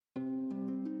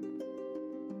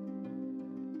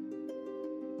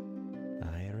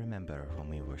remember when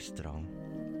we were strong.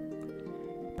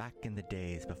 Back in the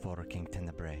days before King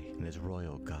Tenebrae and his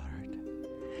royal guard,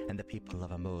 and the people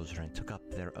of Amosran took up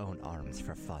their own arms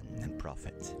for fun and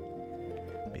profit.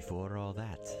 Before all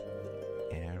that,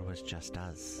 air was just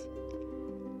us,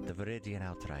 the Viridian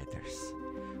Outriders.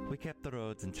 We kept the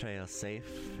roads and trails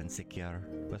safe and secure,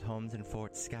 with homes and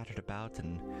forts scattered about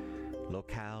and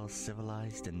locales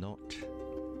civilized and not.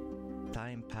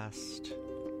 Time passed,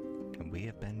 and we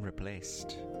have been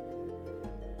replaced.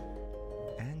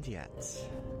 And yet,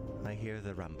 I hear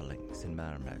the rumblings and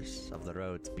murmurs of the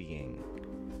roads being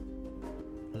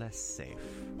less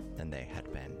safe than they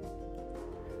had been.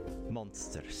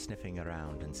 Monsters sniffing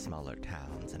around in smaller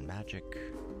towns and magic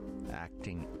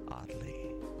acting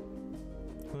oddly.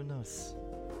 Who knows?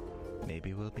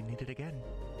 Maybe we'll be needed again.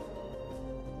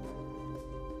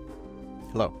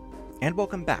 Hello, and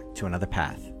welcome back to Another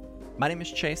Path. My name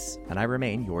is Chase, and I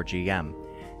remain your GM.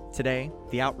 Today,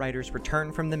 the Outriders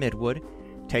return from the Midwood,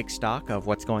 take stock of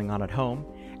what's going on at home,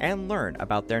 and learn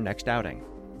about their next outing.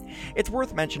 It's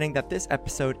worth mentioning that this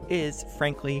episode is,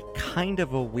 frankly, kind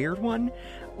of a weird one.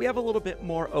 We have a little bit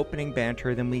more opening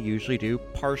banter than we usually do,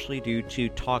 partially due to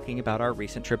talking about our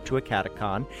recent trip to a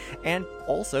catacon, and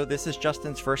also this is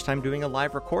Justin's first time doing a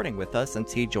live recording with us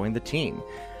since he joined the team.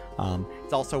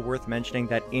 It's also worth mentioning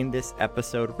that in this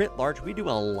episode, writ large, we do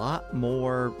a lot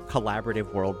more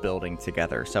collaborative world building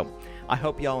together, so I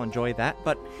hope y'all enjoy that.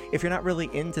 But if you're not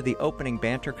really into the opening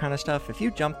banter kind of stuff, if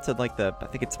you jump to I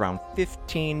think it's around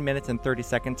 15 minutes and 30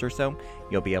 seconds or so,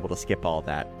 you'll be able to skip all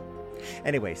that.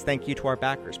 Anyways, thank you to our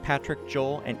backers, Patrick,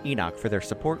 Joel, and Enoch for their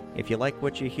support. If you like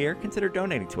what you hear, consider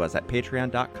donating to us at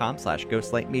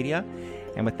patreon.com/ghostlightmedia.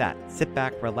 And with that, sit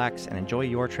back, relax, and enjoy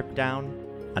your trip down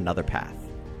another path.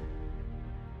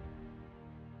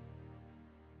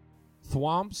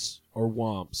 Thwomps or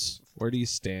womps? Where do you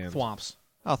stand? Thwomps.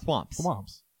 Oh, thwomps.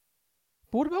 Thwomps.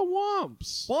 But what about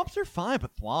womps? Thwomps are fine,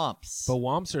 but thwomps. But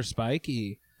womps are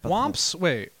spiky. Womps?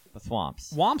 Wait. But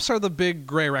thwomps. Womps are the big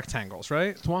gray rectangles,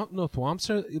 right? Thwomps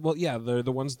are... Well, yeah, they're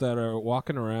the ones that are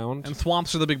walking around. And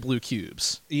thwomps are the big blue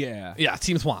cubes. Yeah. Yeah,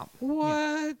 Team Thwomp.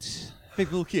 What? Big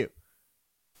blue cube.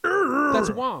 That's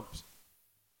womps.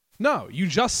 No, you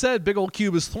just said big old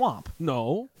cube is Thwomp.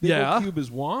 No. Big Yeah. old cube is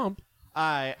womp.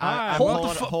 Hi, Hold the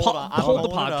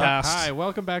podcast. Hi,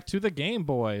 welcome back to the Game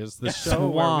Boys, the show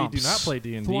where we do not play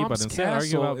D&D, but instead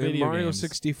argue about in video Mario games.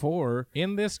 64.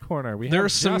 In this corner, we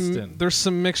There's have Justin. there's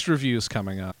some mixed reviews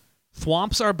coming up.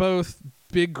 Thwomps are both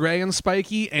big gray and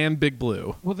spiky and big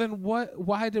blue. Well, then what?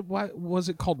 Why was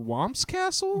it called Womp's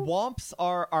Castle? Womps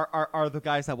are the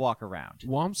guys that walk around.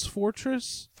 Womp's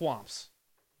Fortress? Thwomps.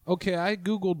 Okay, I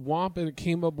googled womp and it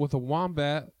came up with a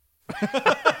wombat.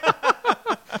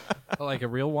 Like a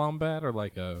real wombat or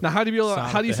like a... Now, how do you feel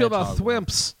about Hedgehog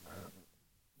Thwimps?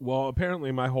 Well,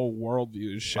 apparently my whole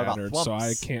worldview is What about shattered, so I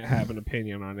Thwumps? can't have an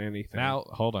opinion on anything. Now,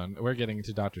 hold on. We're getting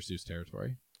into Dr. Seuss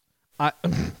territory. I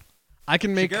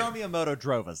can make Shigeru Miyamoto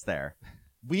drove us there.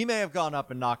 We may have gone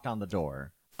up and knocked on the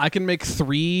door. I can make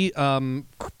 3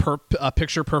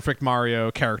 picture perfect Mario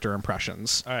character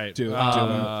impressions. All right. Do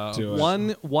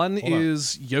it. One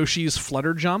is Yoshi's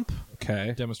flutter jump.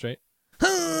 Okay. Demonstrate.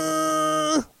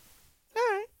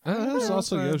 There's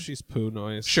also Yoshi's poo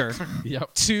noise. Sure.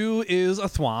 Yep. 2 is a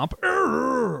Thwomp.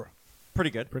 Pretty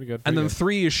good. Pretty good. And then pretty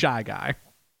 3 is Shy Guy.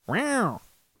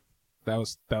 That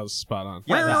was spot on.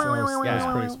 Yeah, good. That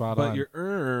was pretty spot But on.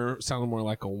 your sounded more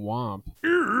like a womp,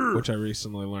 which I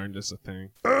recently learned is a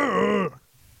thing. All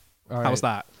right. How was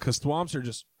that? Because thwomps are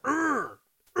just... Oh,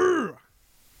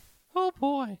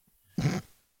 boy.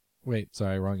 Wait,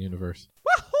 sorry, wrong universe.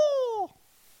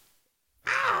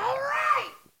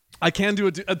 I can do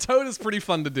a Toad is pretty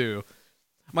fun to do.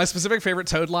 My specific favorite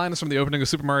Toad line is from the opening of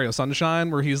Super Mario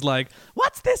Sunshine, where he's like,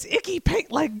 "What's this icky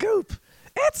paint-like goop?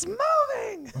 It's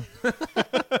moving!"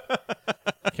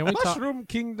 Can we talk? Mushroom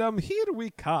Kingdom, here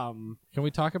we come. Can we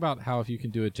talk about how if you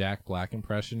can do a Jack Black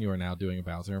impression, you are now doing a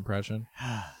Bowser impression?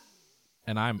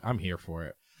 And I'm here for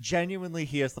it. Genuinely,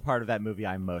 he is the part of that movie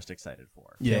I'm most excited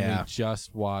for. Can we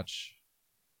just watch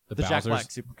The Jack Bowser's- Black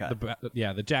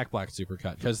supercut. the Jack Black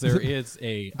supercut, because there is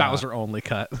a Bowser only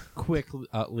cut.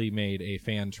 quickly made a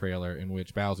fan trailer in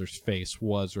which Bowser's face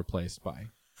was replaced by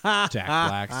Jack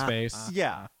Black's face.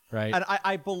 Yeah. Right. And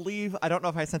I believe, I don't know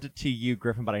if I sent it to you,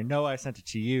 Griffin, but I know I sent it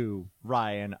to you,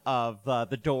 Ryan, of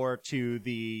the door to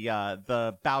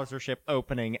the Bowser ship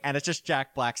opening, and it's just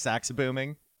Jack Black sax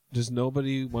booming. Does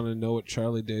nobody want to know what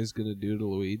Charlie Day's going to do to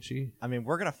Luigi? I mean,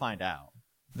 we're going to find out.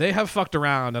 They have fucked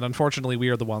around, and unfortunately, we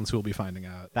are the ones who will be finding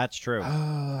out. That's true.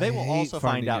 They will also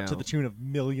find out to the tune of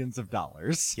millions of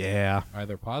dollars. Yeah.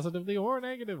 Either positively or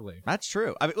negatively. That's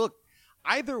true. I mean, look,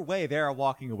 either way, they are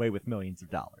walking away with millions of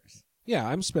dollars. Yeah,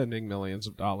 I'm spending millions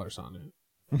of dollars on it.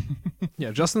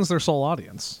 Yeah, Justin's their sole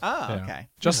audience. Oh, Yeah. okay.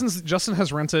 Justin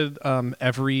has rented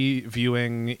every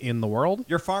viewing in the world.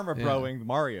 You're farmer broing the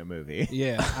Mario movie.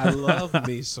 Yeah, I love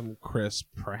me some Chris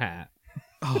Pratt.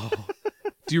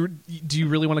 Do you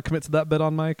really want to commit to that bit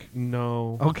on Mike?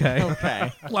 No. Okay.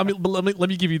 Okay. let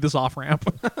me give you this off ramp.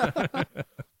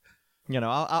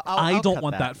 I'll don't cut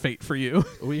want that fate for you.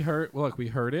 We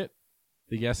heard it.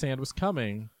 The yes and was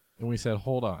coming, and we said,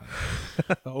 "Hold on,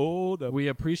 Hold up. we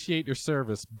appreciate your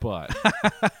service, but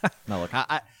No, look,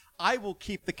 I will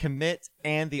keep the commit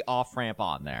and the off ramp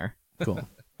on there. Cool.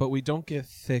 But we don't get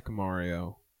thick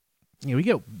Mario. Yeah, we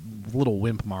get little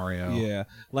wimp Mario. Yeah.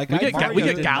 Like We get Mario we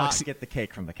get did Galaxy. not get the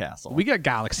cake from the castle. We get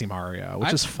Galaxy Mario,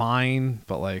 which is fine,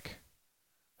 but like,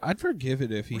 I'd forgive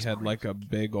it if he had like a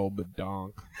big old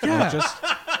badonk. yeah, Just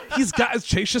he's got, as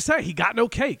Chase just said, he got no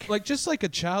cake. just like a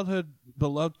childhood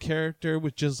beloved character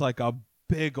with just like a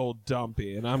big old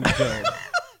dumpy, and I'm good.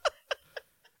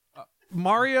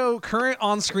 Mario, current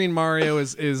on-screen Mario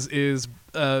is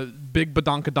big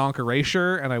badonkadonk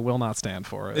erasure, and I will not stand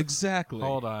for it. Exactly.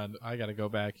 hold on, I gotta go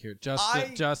back here.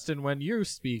 I- Justin, when you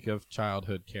speak of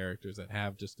childhood characters that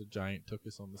have just a giant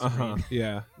tuchus on the screen,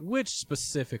 Yeah. which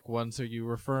specific ones are you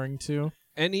referring to?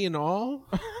 Any and all?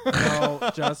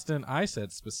 No, Justin, I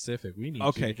said specific. We need you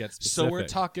Okay. to get specific. So we're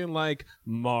talking like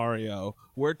Mario.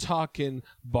 We're talking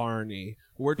Barney.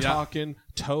 We're talking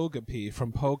Togepi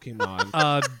from Pokemon.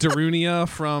 Darunia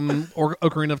from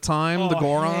Ocarina of Time, the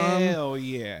Goron. Hell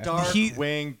yeah.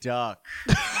 Darkwing Duck.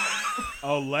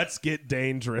 Oh, let's get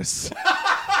dangerous.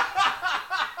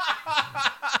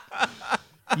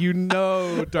 You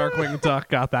know Darkwing Duck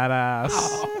got that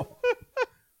ass.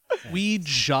 We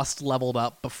just leveled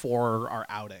up before our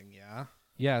outing, yeah?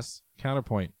 Yes,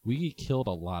 counterpoint. We killed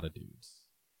a lot of dudes.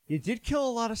 You did kill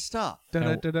a lot of stuff.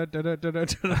 No.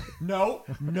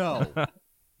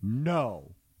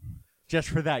 Just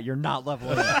for that, you're not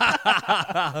leveling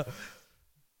up.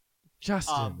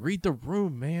 Justin, read the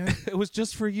room, man. It was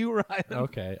just for you, Ryan.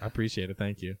 Okay, I appreciate it.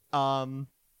 Thank you.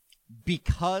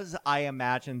 Because I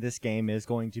imagine this game is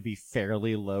going to be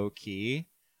fairly low key,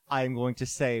 I'm going to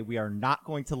say we are not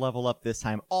going to level up this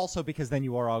time. Also, because then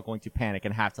you are all going to panic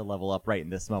and have to level up right in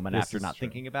this moment This after is not true.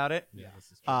 thinking about it. Yeah,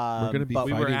 this is true. We're gonna be but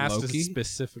We were fighting asked Loki? a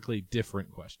specifically different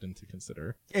question to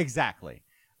consider. Exactly.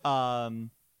 So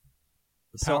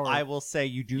power- I will say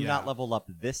you do not Yeah. level up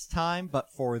this time,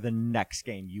 but for the next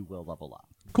game you will level up.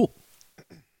 Cool.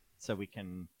 So we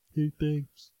can. Hey,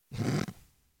 thanks.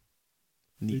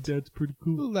 Neat. That's pretty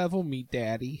cool. Level me,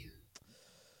 daddy.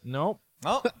 Nope.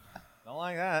 Oh, don't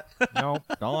like that. Nope.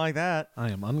 Don't like that. I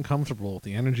am uncomfortable with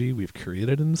the energy we've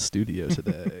created in the studio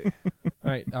today.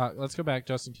 All right, let's go back.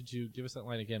 Justin, could you give us that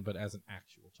line again, but as an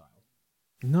actual child?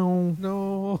 No.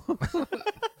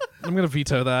 I'm going to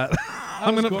veto that.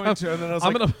 I'm was gonna- going to, and then I was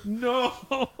I'm like, gonna.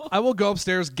 no. I will go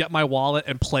upstairs, get my wallet,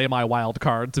 and play my wild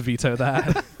card to veto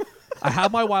that. I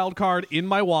have my wild card in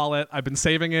my wallet. I've been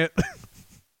saving it.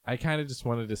 I kind of just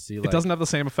wanted to see like It doesn't have the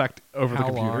same effect over the how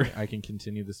computer. long I can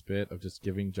continue this bit of just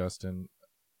giving Justin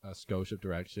a skosh of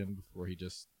direction before he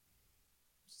just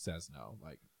says no,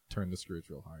 like turn the screws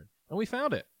real hard. And we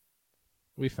found it.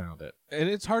 We found it. And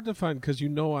it's hard to find because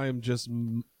I am just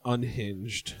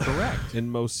unhinged. Correct. In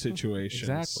most situations.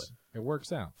 Exactly. It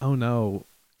works out. Oh no.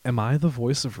 Am I the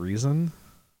voice of reason?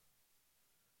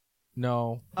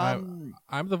 No, I'm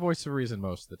the voice of reason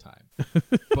most of the time.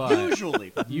 But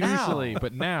Usually,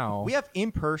 but now we have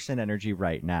in-person energy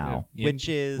right now, Yeah. which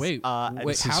is wait,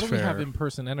 this how is do we have fair.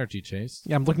 in-person energy, Chase?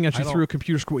 Yeah, I'm looking at I you don't- through a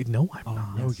computer screen. Wait, no, I'm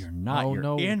not. no, you're not. Oh, You're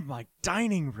no. in my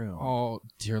dining room. Oh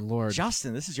dear Lord!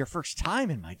 Justin, this is your first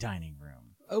time in my dining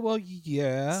room. Well,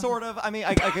 yeah. Sort of. I mean,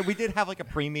 we did have like a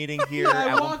pre-meeting here I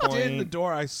at one walked point. in the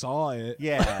door. I saw it.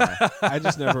 Yeah, I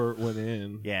just never went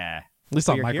in. yeah. At least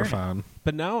But on you're hearing microphone.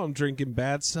 But now I'm drinking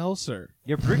bad seltzer.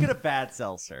 You're drinking a bad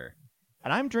seltzer,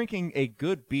 and I'm drinking a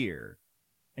good beer.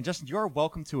 And Justin, you are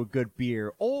welcome to a good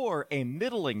beer or a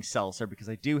middling seltzer because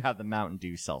I do have the Mountain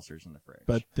Dew seltzers in the fridge.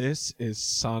 But this is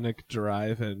Sonic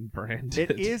Drive-In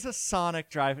branded. it is a Sonic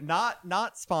Drive,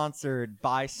 not sponsored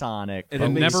by Sonic. And But it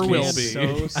makes never me will be so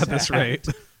at this sad. rate.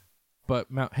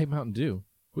 But Mountain Dew,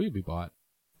 will you be bought?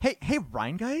 Hey,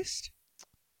 Rheingeist.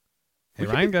 Hey, We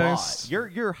could be Rheingeist.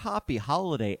 bought. Your Hoppy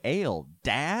Holiday Ale,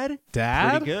 Dad. Dad?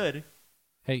 Pretty good.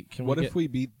 Hey, can What we if we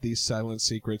beat these silent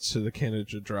secrets to the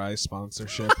Canada Dry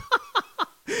sponsorship?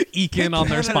 Eke in on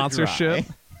their Canada sponsorship.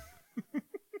 Dry.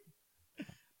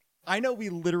 I know we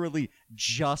literally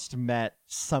just met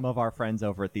some of our friends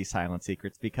over at These Silent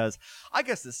Secrets because I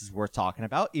guess this is worth talking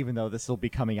about, even though this will be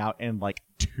coming out in like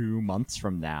 2 months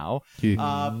from now.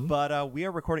 But we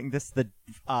are recording this the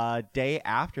day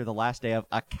after the last day of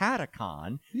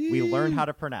AcadeCon. We learned how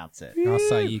to pronounce it.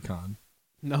 Acai-Con.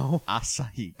 No.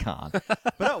 AcadeCon.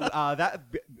 But no,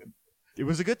 it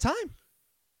was a good time.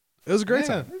 It was a great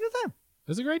Yeah. time. It was a good time. It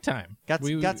was a great time. Got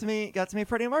to meet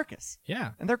Freddie and Marcus,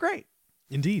 Yeah. and they're great.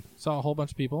 Indeed. Saw a whole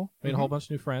bunch of people. Made a whole bunch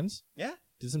of new friends. Yeah,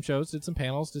 Did some shows. Did some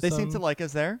panels. they seem to like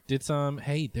us there. Did some.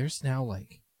 Hey, there's now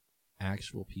like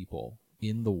actual people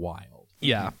in the wild.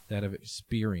 Yeah. That have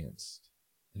experienced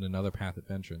in another path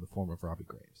adventure in the form of Robbie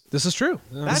Graves. This is true.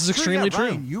 That's This is extremely yeah, true.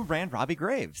 Ryan, you ran Robbie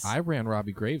Graves. I ran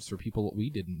Robbie Graves for people that we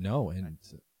didn't know, and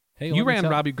hey, You let me ran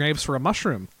tell- Robbie Graves for a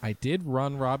mushroom. I did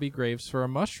run Robbie Graves for a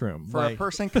mushroom. for a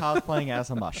person cosplaying as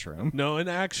a mushroom. No, an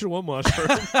actual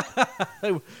mushroom.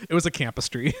 It was a campus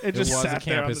tree. It just was a sat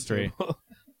there on the campus tree. table.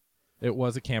 It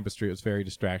was a campus tree. It was very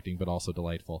distracting, but also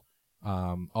delightful.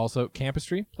 Also, campus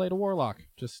tree played a warlock,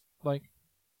 just like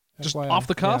Just FYI. off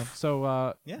the cuff? Yeah.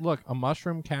 So, Yeah. look, a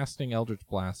mushroom casting Eldritch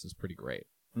Blast is pretty great.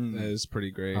 That is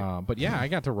pretty great. But yeah, I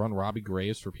got to run Robbie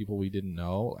Graves for people we didn't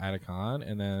know at a con,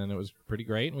 and then it was pretty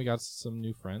great. And we got some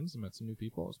new friends and met some new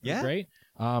people. It was pretty Yeah. great.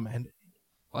 And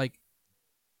like,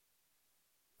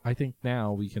 I think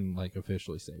now we can like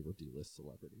officially say we're D-list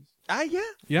celebrities.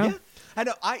 Yeah. I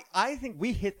know. I think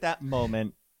we hit that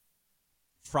moment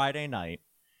Friday night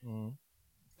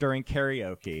during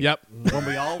karaoke. Yep. When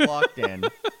we all walked in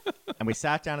and we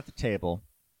sat down at the table,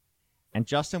 and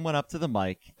Justin went up to the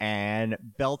mic and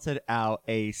belted out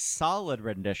a solid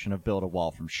rendition of Build a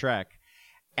Wall from Shrek.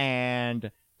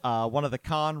 And one of the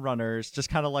con runners just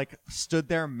kind of like stood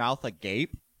there, mouth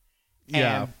agape.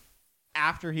 Yeah. And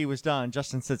after he was done,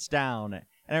 Justin sits down and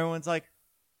everyone's like,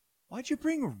 "Why'd you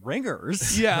bring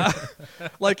ringers?" Yeah.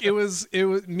 Like it was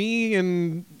me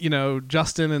and,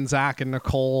 Justin and Zach and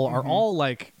Nicole are all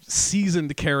like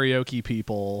seasoned karaoke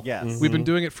people. Yes. We've been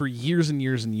doing it for years and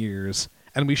years and years.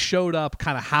 And we showed up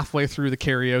kind of halfway through the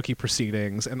karaoke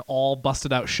proceedings and all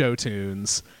busted out show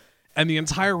tunes. And the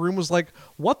entire room was like,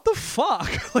 "What the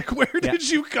fuck? Like, where did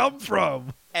you come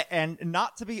from?" And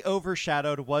not to be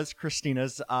overshadowed was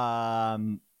Christina's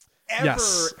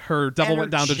Yes, her Devil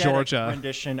Went Down to energetic Georgia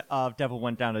rendition of Devil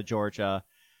Went Down to Georgia.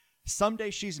 Someday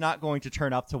she's not going to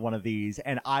turn up to one of these,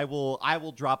 and I will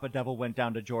drop a Devil Went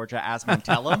Down to Georgia as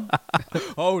Mantellum.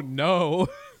 Oh no.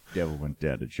 Devil went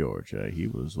down to Georgia. He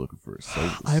was looking for a soul.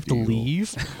 I have to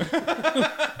leave.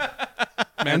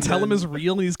 Mantellum is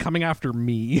real and he's coming after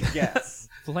me. Yes.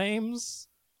 Flames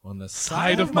on the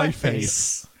Side of my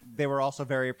face. They were also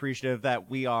very appreciative that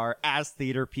we are, as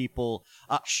theater people,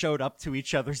 showed up to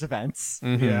each other's events.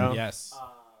 Yeah. Yes.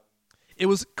 It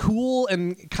was cool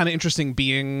and kind of interesting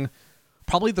being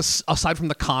probably aside from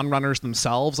the con runners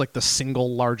themselves, like the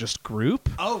single largest group.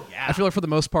 Oh, yeah. I feel like for the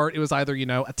most part, it was either,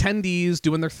 attendees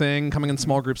doing their thing, coming in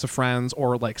small groups of friends,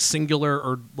 or like singular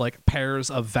or like pairs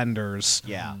of vendors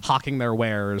hawking their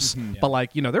wares. But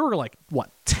like, there were like,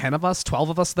 what, 10 of us, 12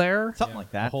 of us there? Something like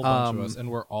A that. whole bunch of us, and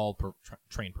we're all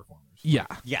trained performers. Yeah.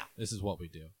 Yeah. This is what we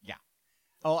do. Yeah.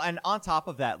 Oh, and on top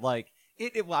of that, like,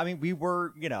 we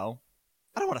were,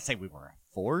 I don't want to say we were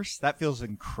a force. That feels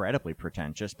incredibly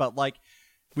pretentious, but like,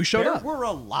 We showed there up. were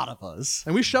a lot of us.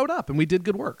 And we showed up and we did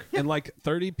good work. And like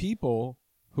 30 people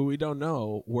who we don't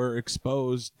know were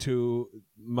exposed to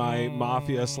my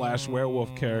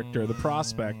mafia/werewolf character, the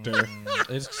Prospector.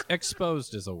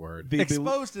 Exposed is a word.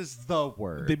 Exposed is the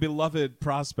word. The beloved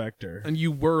Prospector. And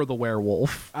you were the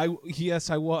werewolf. Yes,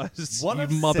 I was. One you of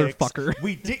motherfucker. 6.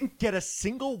 We didn't get a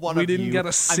single one We of you. didn't get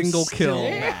a single I'm still kill.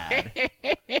 Mad.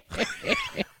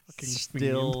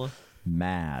 Still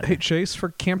mad. Hey, Chase, for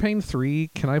campaign 3,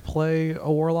 can I play a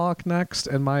warlock next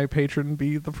and my patron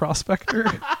be the prospector?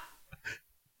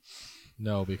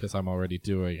 No, because I'm already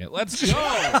doing it. Let's go.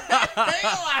 Well,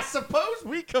 I suppose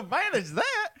we could manage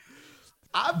that.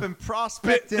 I've been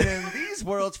prospecting in these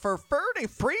worlds for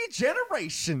 33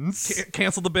 generations.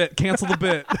 Cancel the bit. Cancel the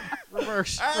bit.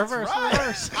 reverse. That's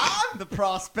right. I'm the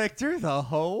prospector the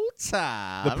whole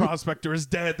time. The Prospector is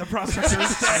dead. The Prospector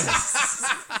is dead.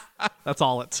 That's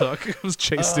all it took. It was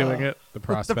Chase doing it. The The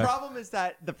prospect. problem is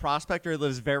that the prospector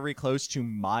lives very close to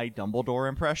my Dumbledore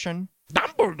impression.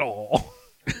 Dumbledore.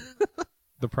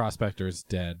 The prospector is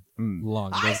dead.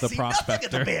 Long I live the see nothing in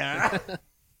the prospector. beer.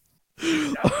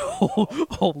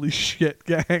 Holy shit,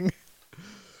 gang.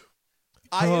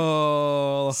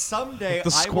 Someday The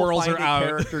squirrels I will are find out. a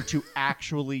character to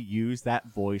actually use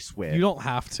that voice with. You don't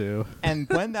have to. And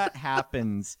when that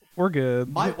happens, We're good.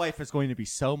 my wife is going to be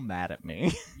so mad at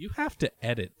me. You have to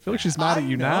edit. I feel like she's mad at I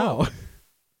you know. now.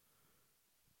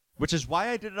 which is why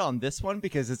I did it on this one,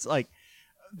 because it's like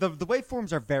the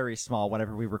waveforms are very small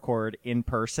whenever we record in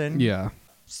person. Yeah.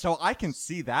 So I can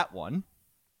see that one.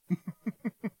 All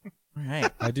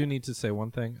right. I do need to say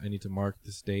one thing. I need to mark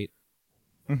this date.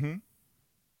 Mm-hmm.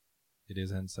 It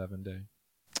is N7 Day.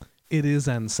 It is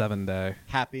N7 Day.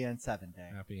 Happy N7 Day.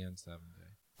 Happy N7 Day.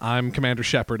 I'm Commander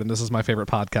Shepard, and this is my favorite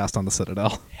podcast on the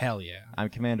Citadel. Hell yeah. I'm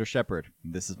Commander Shepard.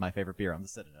 This is my favorite beer on the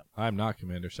Citadel. I'm not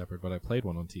Commander Shepard, but I played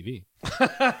one on TV.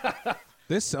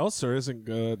 This seltzer isn't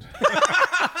good.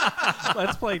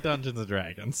 Let's play Dungeons &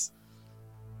 Dragons.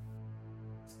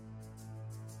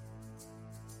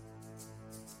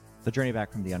 The journey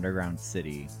back from the underground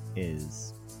city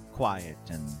is quiet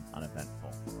and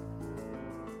uneventful.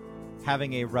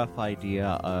 Having a rough idea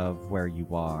of where you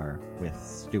are with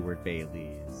Steward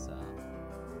Bailey's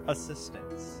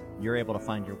assistance, you're able to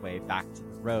find your way back to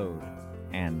the road,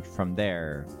 and from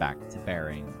there back to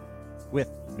Bering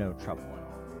with no trouble at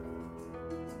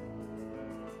all.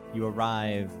 You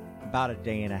arrive about a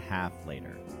day and a half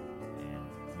later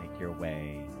and make your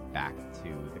way back to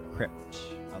the crypt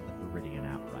of the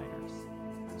Viridian Outriders.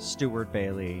 Steward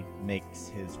Bailey makes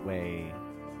his way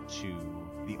to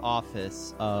the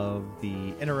office of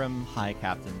the interim High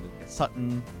Captain Lucas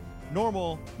Sutton,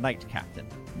 normal Knight Captain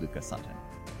Lucas Sutton,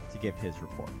 to give his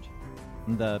report.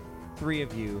 The three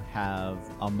of you have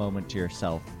a moment to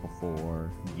yourself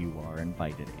before you are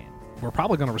invited in. We're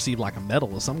probably going to receive like a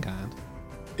medal of some kind.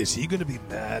 Is he going to be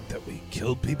mad that we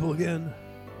killed people again?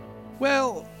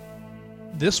 Well,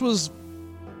 this was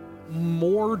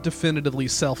more definitively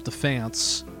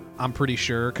self-defense, I'm pretty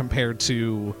sure, compared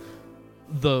to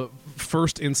the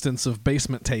first instance of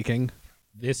basement taking.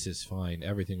 This is fine.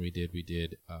 Everything we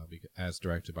did as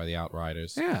directed by the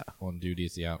Outriders. Yeah. On duty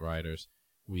as the Outriders.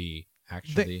 We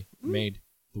actually made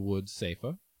the woods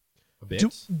safer a bit.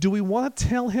 Do we want to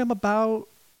tell him about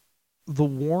the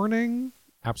warning?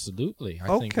 Absolutely.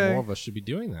 I think Okay. more of us should be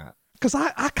doing that. Because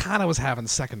I kind of was having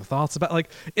second thoughts about, like,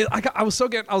 I was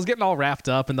getting all wrapped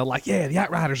up, and they're like, yeah, the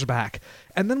Outriders are back.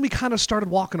 And then we kind of started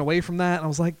walking away from that, and I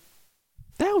was like,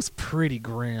 that was pretty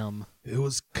grim. It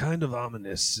was kind of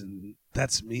ominous, and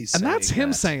that's me And saying that's him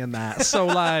that. saying that. So,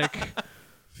 like,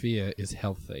 Fear is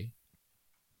healthy.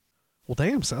 well,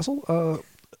 damn, Cecil.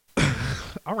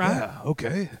 All right. Yeah,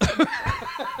 okay.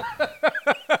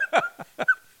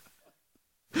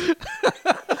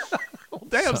 Well,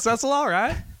 damn, Cecil, all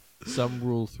right. Some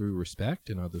rule through respect,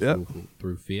 and others Yep. rule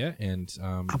through fear. And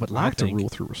I would like to think rule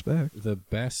through respect. the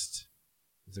best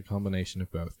is a combination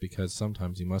of both, because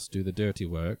sometimes you must do the dirty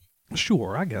work.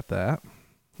 Sure, I get that.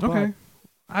 Okay.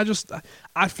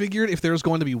 I figured if there's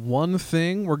going to be one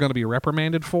thing we're going to be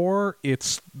reprimanded for,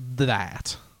 it's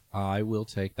that. I will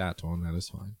take that on. That is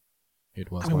fine.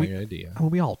 It was I mean, my idea. I mean,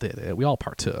 we all did it. We all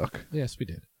partook. Yes, we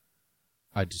did.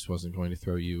 I just wasn't going to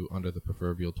throw you under the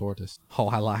proverbial tortoise. Oh,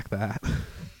 I like that.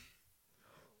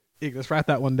 Ignis, write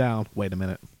that one down. Wait a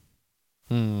minute.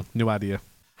 New idea.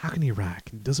 How can he write?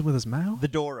 He does it with his mouth? The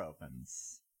door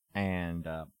opens, and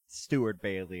Steward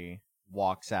Bailey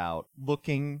walks out,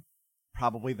 looking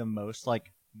probably the most,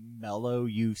 like, mellow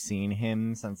you've seen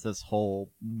him since this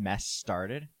whole mess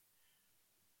started.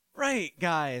 Right,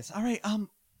 guys. All right,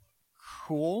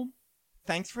 cool.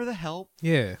 Thanks for the help.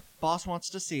 Yeah. Boss wants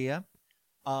to see you.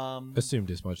 Assumed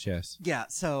as much, yes. Yeah,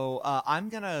 so I'm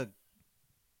gonna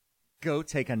go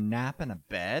take a nap in a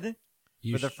bed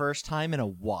You for the first time in a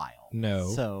while. No.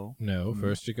 So No,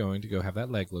 first you're going to go have that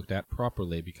leg looked at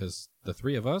properly, because the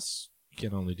three of us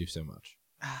can only do so much.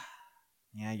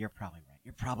 yeah, you're probably right.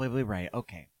 You're probably right.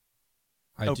 Okay.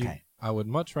 I would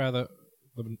much rather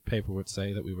the paper would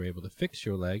say that we were able to fix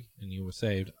your leg and you were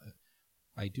saved.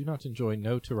 I do not enjoy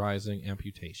notarizing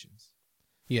amputations.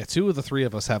 Yeah, 2 of the 3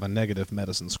 of us have a negative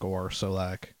medicine score, so,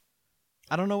 like...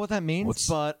 I don't know what that means,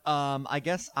 but I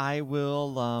guess I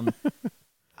will.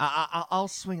 I'll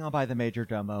swing on by the major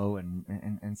domo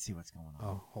and see what's going on.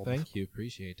 Oh, hold on. Thank you,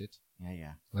 appreciate it.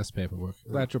 Yeah. Less paperwork.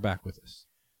 Glad you're back with us.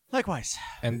 Likewise.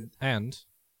 And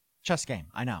Chess game.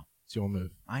 I know. it's your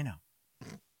move, I know.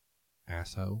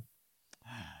 asshole.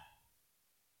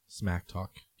 Smack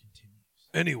talk continues.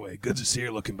 Anyway, good to see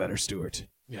you're looking better, Stuart.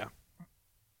 Yeah.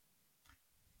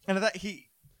 And that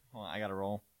hold on, I gotta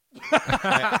roll.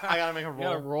 I gotta make a You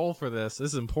gotta roll. roll for this.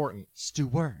 This is important.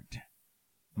 Steward.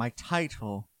 My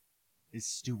title is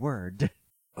Steward.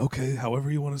 Okay,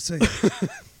 however you want to say it.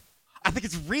 I think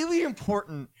it's really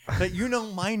important that you know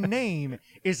my name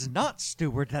is not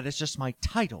Steward. That is just my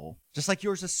title, just like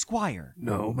yours is Squire.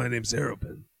 No, my name's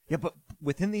Arobin. Yeah, but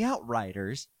within the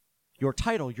Outriders, your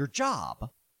title, your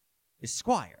job, is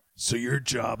Squire. So your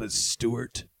job is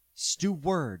Stuart?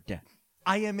 Steward.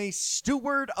 I am a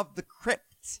steward of the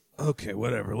crypt. Okay,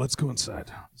 whatever. Let's go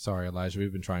inside. Sorry, Elijah.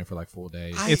 We've been trying for like 4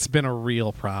 days. It's been a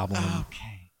real problem.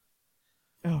 Okay.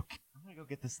 I'm gonna go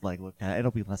get this leg looked at.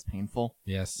 It'll be less painful.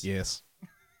 Yes. Yes.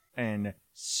 And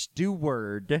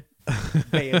Steward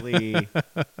Bailey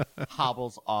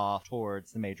hobbles off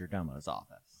towards the Major Domo's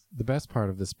office. The best part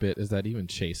of this bit is that even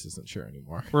Chase isn't sure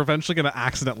anymore. We're eventually going to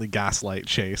accidentally gaslight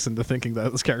Chase into thinking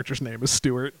that this character's name is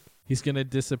Stuart. He's going to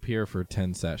disappear for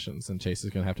 10 sessions, and Chase is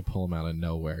going to have to pull him out of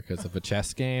nowhere because of a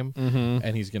chess game,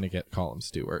 and he's going to call him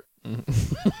Stuart.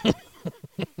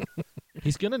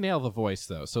 He's going to nail the voice,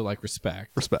 though, so, like,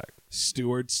 respect. Respect.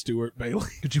 Stuart Bailey.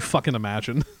 Could you fucking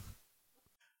imagine?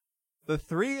 The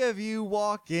three of you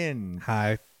walk in.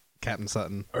 Hi, Captain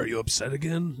Sutton. Are you upset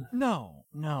again? No,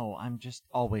 I'm just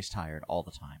always tired all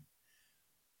the time.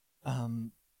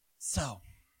 So, sounds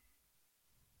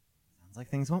like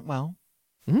things went well.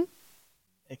 Mhm.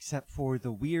 Except for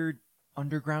the weird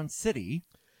underground city.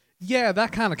 Yeah,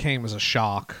 that kind of came as a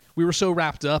shock. We were so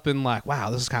wrapped up in like, wow,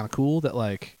 this is kind of cool that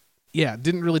like, yeah,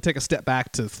 didn't really take a step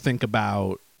back to think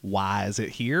about why is it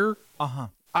here. Uh-huh.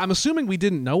 I'm assuming we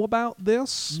didn't know about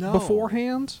this No.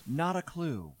 beforehand. Not a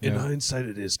clue. In Yeah. hindsight,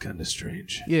 it is kind of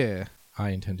strange. Yeah, I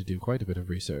intend to do quite a bit of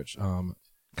research.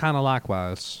 kind of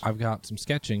likewise. I've got some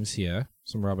sketchings here,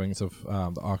 some rubbings of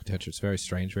the architecture. It's very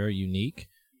strange, very unique.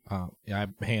 I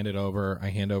hand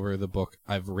over the book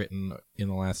I've written in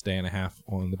the last day and a half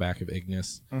on the back of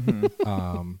Ignis,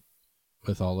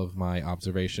 with all of my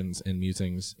observations and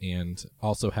musings, and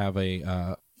also have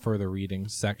a further reading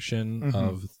section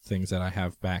of things that I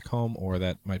have back home or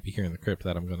that might be here in the crypt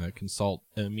that I'm going to consult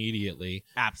immediately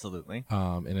Absolutely.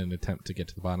 in an attempt to get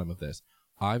to the bottom of this.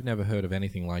 I've never heard of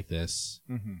anything like this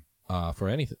for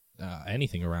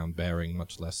anything around Bering,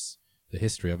 much less the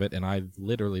history of it, and I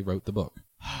literally wrote the book.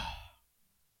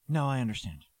 No, I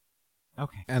understand.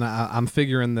 Okay. And I'm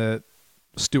figuring that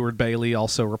Stuart Bailey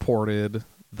also reported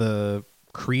the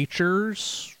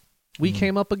creatures we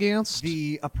came up against.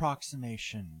 The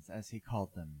approximations, as he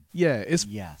called them. Yeah, it's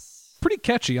Yes. pretty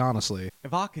catchy, honestly.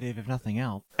 Evocative, if nothing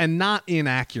else. And not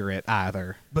inaccurate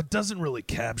either. But doesn't really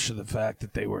capture the fact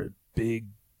that they were big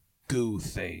goo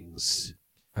things.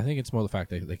 I think it's more the fact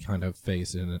that they kind of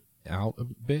phased in and out a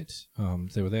bit.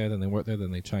 They were there, then they weren't there,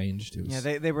 then they changed. It was,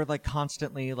 Yeah, they were like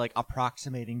constantly like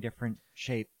approximating different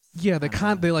shapes. Yeah,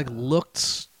 they like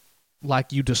looked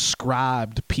like you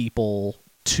described people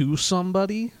to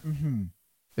somebody, Mm-hmm.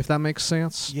 if that makes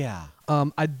sense. Yeah.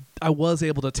 I was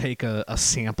able to take a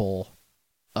sample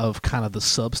of kind of the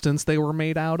substance they were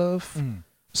made out of.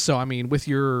 So I mean, with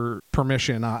your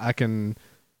permission, I can,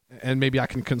 and maybe I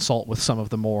can consult with some of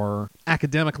the more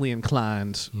academically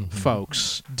inclined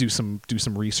folks, do some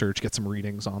research, get some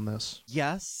readings on this.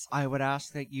 Yes, I would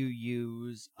ask that you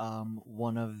use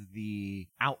one of the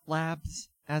out labs,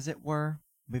 as it were.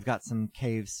 We've got some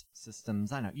caves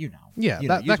systems. I know, you know. Yeah, You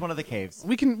that- use that- one of the caves.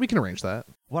 We can arrange that.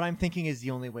 What I'm thinking is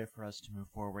the only way for us to move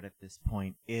forward at this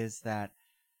point is that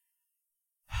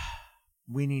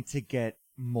we need to get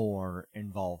more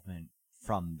involvement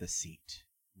from the seat.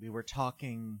 We were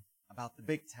talking about the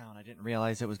big town. I didn't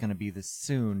realize it was going to be this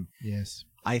soon. yes.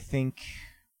 I think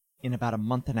in about a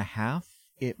month and a half,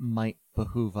 it might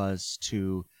behoove us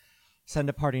to send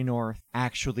a party north,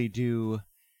 actually do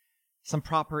some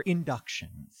proper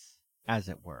inductions, as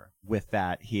it were. With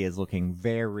that, he is looking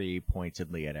very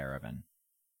pointedly at Erebin.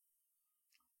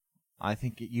 I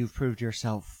think you've proved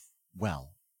yourself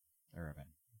well, Erebin.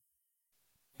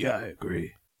 Yeah, I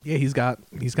agree. Yeah, he's got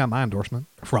my endorsement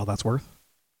for all that's worth.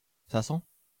 Cecil?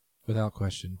 Without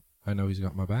question. I know he's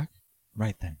got my back.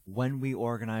 Right then. When we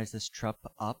organize this trip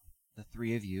up, the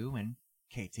three of you and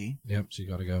Katie, Yep, she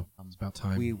got to go. It's about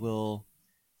time. we will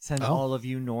send Oh. all of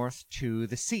you north to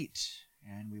the seat,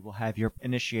 and we will have your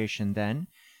initiation then.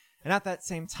 And at that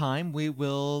same time, we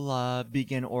will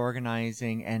begin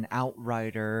organizing an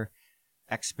outrider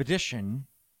expedition,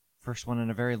 first one in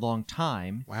a very long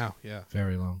time, Wow, yeah.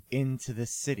 Very long. into the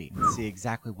city and see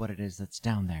exactly what it is that's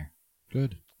down there.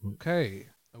 Good. Okay.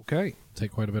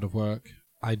 Take quite a bit of work.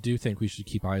 I do think we should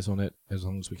keep eyes on it as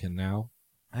long as we can now.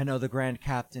 I know the Grand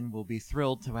Captain will be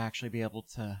thrilled to actually be able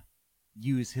to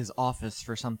use his office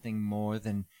for something more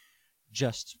than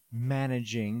just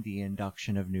managing the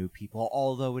induction of new people,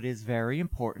 although it is very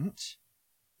important.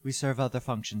 We serve other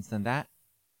functions than that.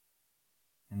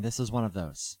 And this is one of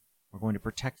those. We're going to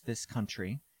protect this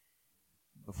country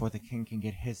before the king can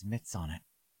get his mitts on it.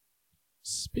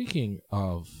 Speaking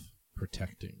of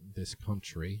protecting this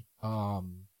country,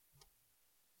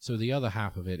 so the other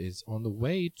half of it is on the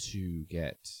way to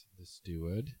get the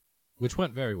steward. which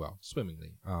went very well,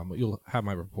 swimmingly. You'll have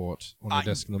my report on your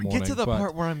desk in the morning. Get to the but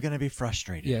part where I'm going to be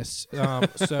frustrated. Yes.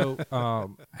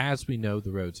 As we know,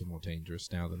 the roads are more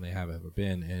dangerous now than they have ever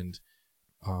been, and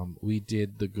we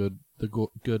did the good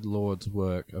Lord's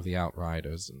work of the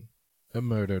Outriders and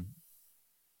murdered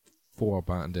 4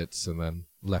 bandits and then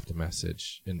left a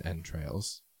message in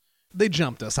entrails. They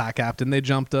jumped us, High Captain. They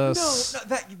jumped us.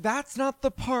 No, that's not the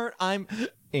part I'm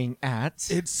aiming at.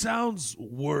 It sounds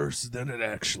worse than it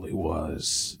actually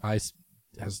was. I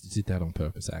did that on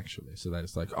purpose, actually. So that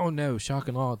it's like, oh no, shock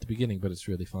and awe at the beginning, but it's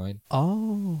really fine.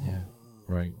 Oh. Yeah.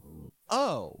 Right.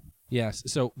 Oh. Yes.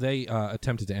 So they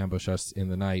attempted to ambush us in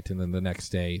the night, and then the next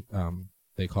day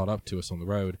they caught up to us on the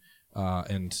road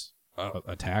and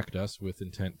attacked us with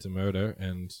intent to murder,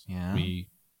 and we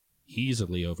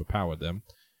easily overpowered them.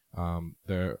 All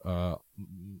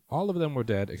of them were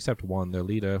dead except one. Their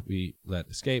leader we let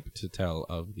escape to tell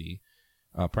of the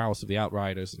prowess of the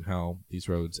Outriders and how these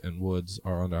roads and woods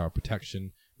are under our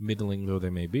protection, middling though they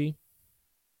may be.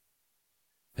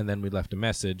 And then we left a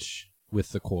message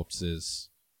with the corpses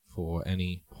for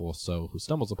any poor soul who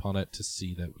stumbles upon it to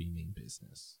see that we mean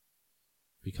business.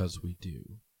 Because we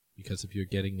do. Because if you're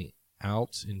getting me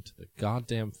out into the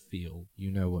goddamn field, you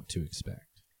know what to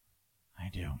expect. I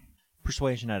do.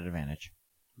 Persuasion at advantage.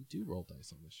 We do roll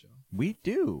dice on this show. We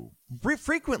do.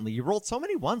 Frequently. You rolled so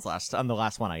many ones on the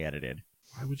last one I edited.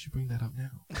 Why would you bring that up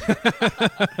now?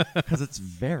 Because it's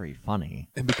very funny.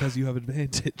 And because you have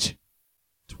advantage.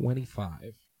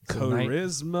 25. So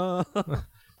Charisma.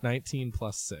 19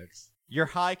 plus 6. Your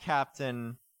High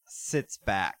Captain sits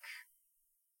back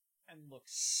and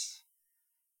looks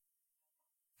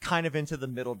kind of into the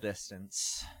middle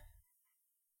distance.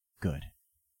 Good.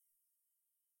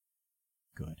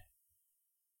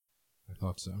 I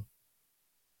thought so.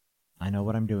 I know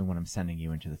what I'm doing when I'm sending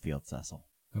you into the field, Cecil.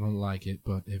 I don't like it,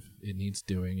 but if it needs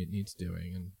doing, it needs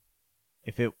doing. And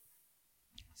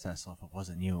Cecil, if it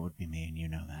wasn't you, it would be me, and you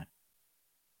know that.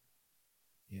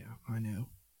 Yeah, I know.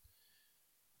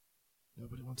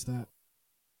 Nobody wants that.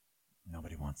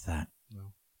 Nobody wants that.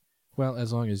 No. Well,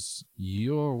 as long as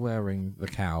you're wearing the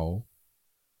cowl,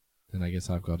 then I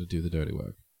guess I've got to do the dirty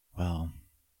work. Well,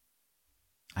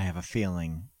 I have a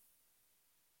feeling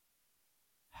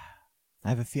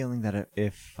that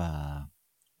if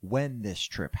when this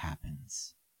trip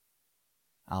happens,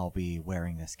 I'll be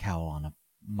wearing this cowl on a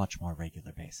much more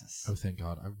regular basis. Oh, thank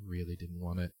God. I really didn't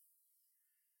want it.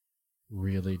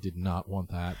 Really did not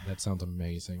want that. That sounds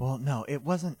amazing. Well, no, it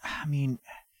wasn't. I mean,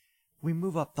 we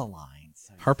move up the line.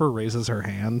 So Harper raises her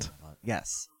hand.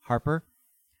 Yes. Harper?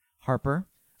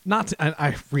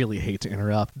 I really hate to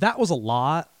interrupt. That was a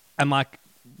lot. And, like,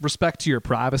 respect to your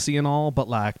privacy and all, but,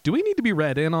 like, do we need to be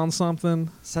read in on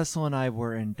something? Cecil and I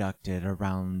were inducted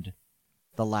around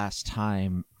the last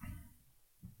time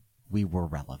we were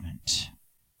relevant.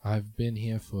 I've been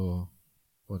here for,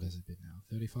 what has it been now?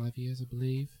 35 years, I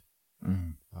believe?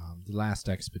 Mm. The last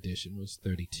expedition was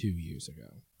 32 years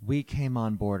ago. We came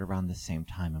on board around the same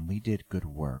time, and we did good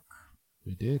work.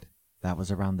 We did. That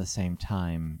was around the same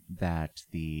time that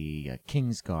the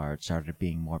Kingsguard started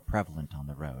being more prevalent on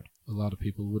the road. A lot of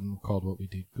people wouldn't have called what we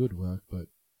did good work, but...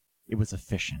 It was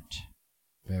efficient.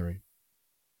 Very.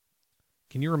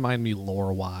 Can you remind me,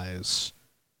 lore-wise,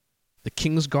 the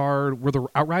Kingsguard, were the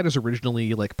Outriders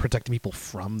originally, like, protecting people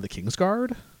from the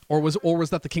Kingsguard? Or was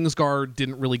that the Kingsguard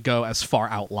didn't really go as far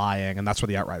outlying, and that's where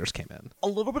the Outriders came in? A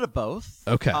little bit of both.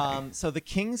 Okay. So the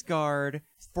Kingsguard,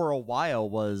 for a while,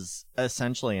 was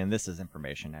essentially, and this is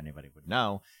information anybody would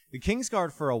know, the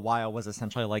Kingsguard for a while was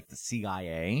essentially like the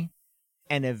CIA,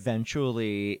 and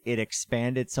eventually it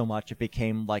expanded so much it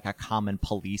became like a common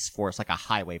police force, like a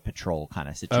highway patrol kind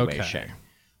of situation. Okay.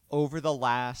 Over the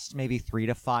last maybe 3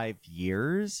 to 5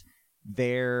 years,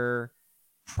 their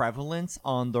prevalence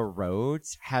on the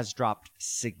roads has dropped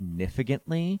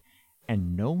significantly,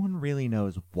 and no one really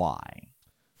knows why.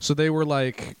 So they were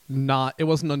like it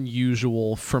wasn't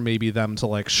unusual for maybe them to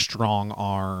like strong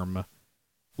arm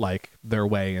like their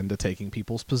way into taking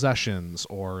people's possessions,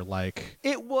 or like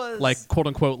it was like quote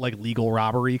unquote like legal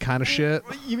robbery kind of shit.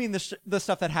 You mean the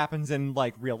stuff that happens in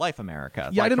like real life America?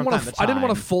 Yeah, like, I didn't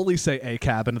want to fully say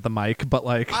ACAB into the mic, but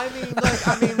like I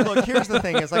mean, look. Here's the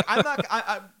thing: is like I'm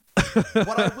not.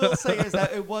 What I will say is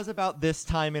that it was about this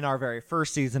time in our very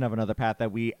first season of Another Path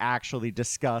that we actually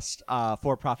discussed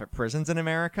for-profit prisons in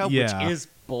America, which is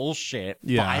bullshit,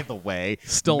 by the way.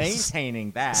 Still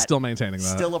maintaining that.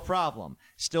 Still a problem.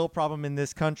 Still a problem in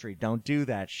this country. Don't do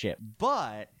that shit.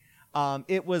 But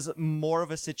it was more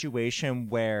of a situation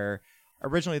where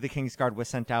originally the Kingsguard was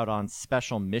sent out on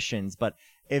special missions, but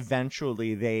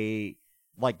eventually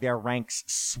their ranks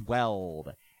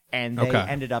swelled. and they Okay.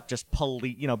 ended up just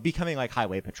becoming like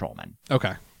highway patrolmen.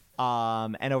 Okay.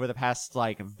 And over the past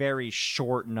like very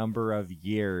short number of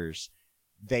years,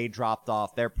 they dropped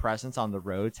off. Their presence on the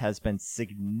roads has been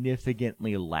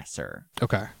significantly lesser.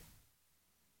 Okay.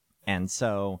 And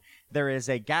so there is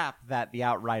a gap that the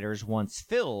Outriders once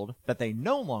filled that they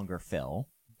no longer fill,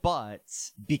 but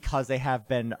because they have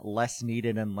been less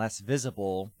needed and less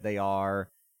visible, they are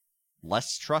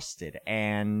less trusted,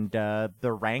 and the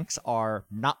ranks are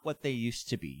not what they used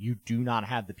to be. You do not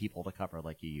have the people to cover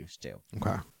like you used to.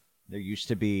 Okay. There used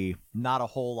to be not a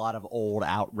whole lot of old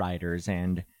Outriders,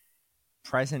 and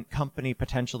present company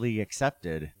potentially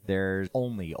accepted, there's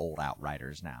only old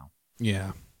Outriders now.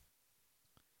 Yeah.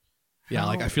 Yeah,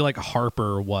 like I feel like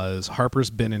Harper's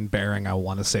been in Bearing, I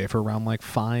want to say, for around like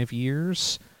 5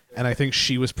 years. And I think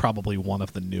she was probably one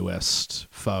of the newest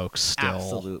folks still.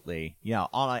 Absolutely. Yeah,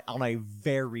 on a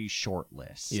very short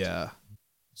list. Yeah.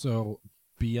 So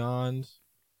beyond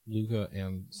Luca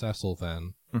and Cecil,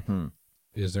 then, Mm-hmm.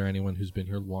 is there anyone who's been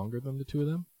here longer than the two of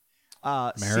them?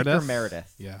 Meredith? Seeker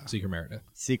Meredith. Yeah. Seeker Meredith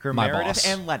Seeker My Meredith boss.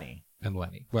 and Lenny. and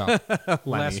Lenny. Well, Lenny.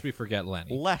 lest we forget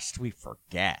Lenny. Lest we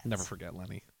forget. Never forget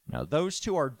Lenny. No, those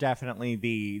two are definitely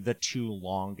the two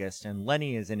longest, and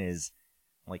Lenny is in his,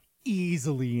 like,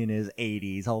 easily in his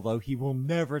 80s, although he will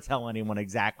never tell anyone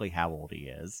exactly how old he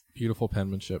is. Beautiful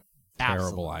penmanship. Terrible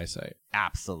Absolutely. eyesight.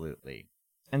 Absolutely.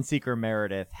 And Seeker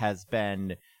Meredith has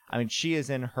been, I mean, she is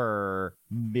in her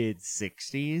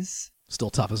mid-60s. Still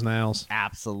tough as nails.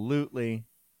 Absolutely.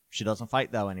 She doesn't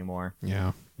fight, though, anymore.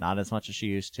 Yeah. Not as much as she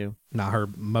used to. Not her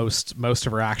most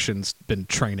of her actions been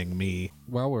training me.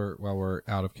 While we're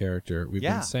out of character, we've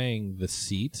Yeah. been saying the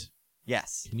seat.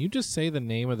 Yes. Can you just say the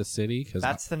name of the city? Because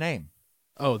That's the name.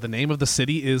 Oh, the name of the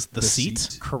city is the seat?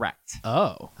 Seat. Correct.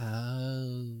 Oh.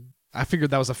 I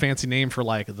figured that was a fancy name for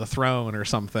like the throne or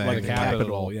something. Like a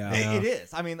capital, yeah. It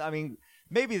is. I mean,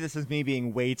 maybe this is me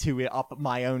being way too up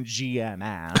my own GM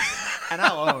ass, and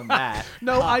I'll own that.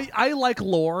 No, I like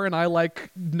lore and I like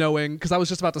knowing, because I was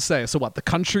just about to say, so what? The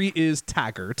country is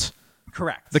Taggart.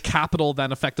 Correct. The capital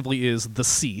then effectively is the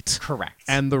seat. Correct.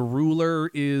 And the ruler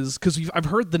is, because I've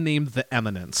heard the name the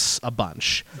Eminence a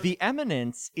bunch. The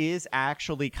Eminence is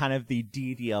actually kind of the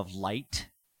deity of light.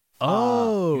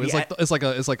 Oh, yeah. it's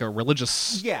like a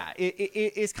religious, Yeah,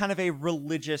 it is kind of a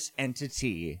religious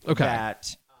entity. Okay.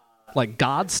 That like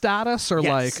god status, or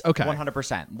yes, like, okay,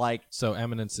 100%. Like, so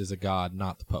Eminence is a god,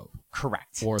 not the Pope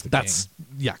correct. or the that's king.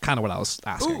 yeah, kind of what I was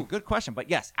asking. Ooh, good question. But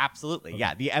yes, absolutely.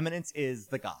 Yeah, the Eminence is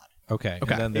the god. Okay.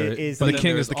 Okay. And then there It is- but the then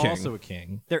king there's is the king. also a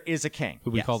king There is a king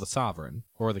who we yes. call the sovereign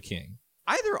or the king.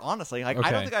 Either, honestly. Like, I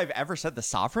Okay. don't think I've ever said the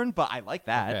sovereign, but I like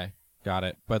that. Okay, got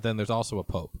it. But then there's also a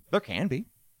Pope There can be.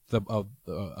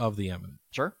 of the Eminent.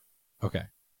 Sure. Okay.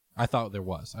 I thought there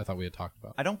was. I thought we had talked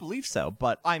about. I don't believe so,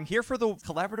 but I'm here for the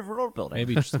collaborative world building.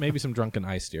 Maybe some drunken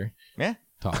ice steer Yeah.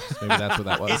 talks. Maybe that's what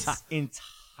that was. It's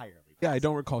entirely. Yeah, I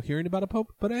don't recall hearing about a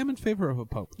pope, but I am in favor of a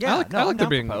pope. Yeah, I like, no, I I'm like there down for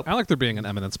being Pope. I like there being an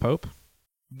Eminence Pope.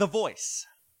 The voice.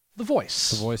 The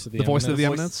voice. The voice of the the voice of the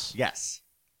Eminence? Eminence. Yes.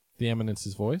 The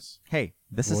Eminence's voice. Hey,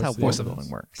 this is Voice how of the world Voice of building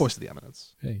works. Voice of the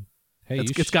Eminence. Hey,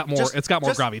 It's you got more. Just- It's got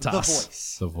more just gravitas. The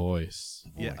voice. the voice.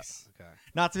 Yeah. Voice. Okay.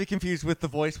 Not to be confused with The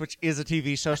Voice, which is a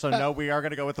TV show, so no, we are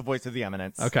going to go with The Voice of the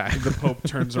Eminence. Okay. The Pope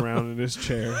turns around in his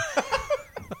chair.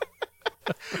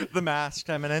 The Masked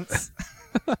Eminence.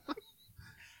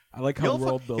 I like how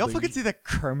world Y'all building. fucking see that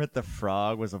Kermit the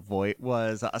Frog was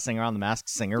a singer on The Masked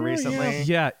Singer recently?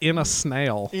 Yeah, in a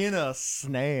snail. In a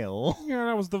snail. Yeah,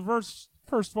 that was the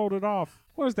first voted off.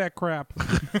 What is that crap?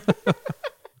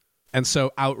 And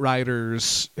so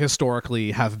Outriders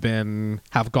historically have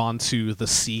gone to the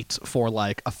seat for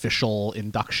like official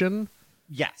induction.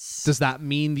 Yes. Does that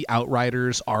mean the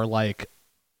Outriders are like,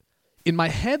 in my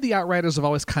head, the Outriders have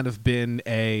always kind of been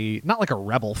not like a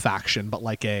rebel faction, but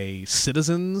like a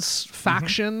citizens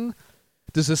faction.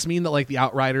 Does this mean that like the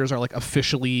Outriders are like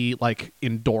officially like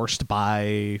endorsed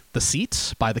by the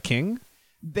seat, by the king?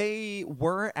 They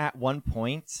were at one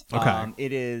point. Okay.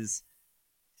 It is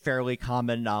fairly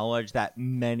common knowledge that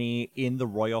many in the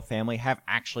royal family have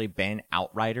actually been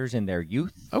Outriders in their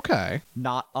youth. Okay.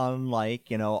 Not unlike,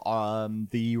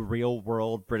 the real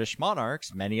world British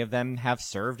monarchs, many of them have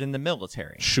served in the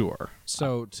military. Sure.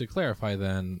 So to clarify,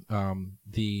 then,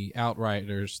 the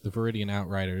Outriders, the Viridian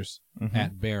Outriders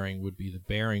at Bering would be the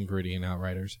Bering Viridian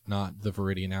Outriders, not the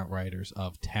Viridian Outriders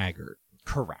of Taggart.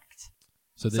 Correct.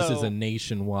 So this is So- a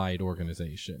nationwide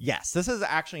organization. Yes, this is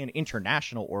actually an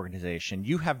international organization.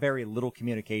 You have very little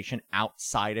communication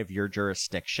outside of your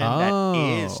jurisdiction that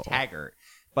is Oh. Taggart.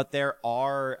 But there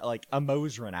are, like,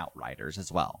 Amosran Outriders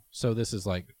as well. So this is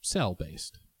like cell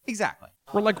based. Exactly.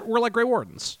 We're like Grey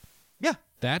Wardens. Yeah,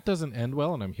 That doesn't end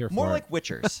well, and I'm here More for like it.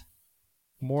 Witchers.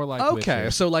 More like Okay,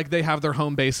 Witcher. so like they have their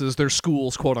home bases, their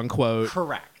schools, quote unquote,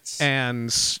 Correct.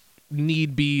 and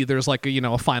need be there's like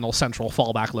a final central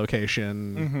fallback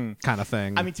location kind of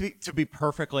thing. I mean, to be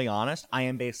perfectly honest, I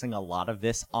am basing a lot of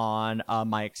this on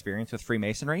my experience with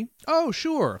Freemasonry. oh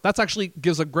sure, that's actually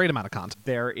gives a great amount of content.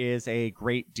 There is a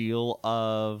great deal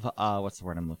of what's the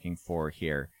word I'm looking for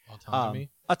here? Autonomy?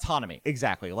 Autonomy,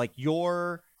 exactly. Like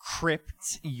your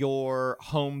crypt, your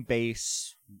home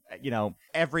base,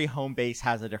 every home base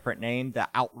has a different name. The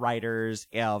Outriders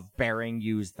of Bering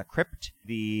use the crypt.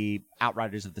 The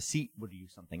Outriders of the Seat would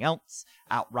use something else.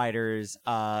 Outriders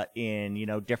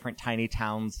in, different tiny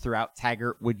towns throughout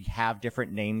Taggart would have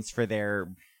different names for their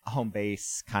home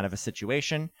base kind of a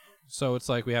situation. So it's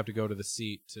like we have to go to the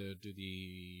seat to do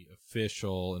the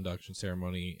official induction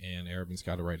ceremony, and Arabin's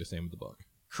got to write his name in the book.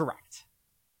 Correct.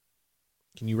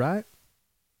 Can you write?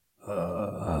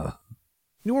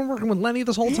 You weren't working with Lenny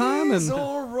this whole time, and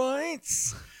all right.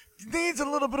 Needs a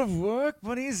little bit of work,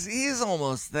 but he's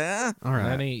almost there. all right.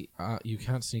 Lenny, you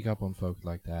can't sneak up on folk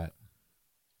like that.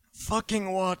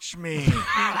 Fucking watch me.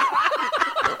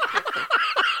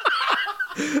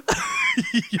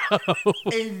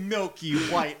 A milky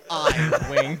white eye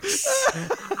winks.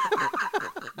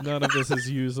 None of this is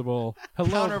usable. Hello,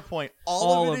 Counterpoint. All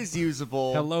All of of- it is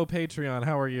usable. hello, Patreon.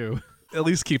 How are you? At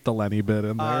least keep the Lenny bit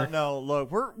in there. No,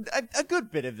 look, we're a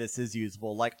good bit of this is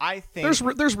usable. Like I think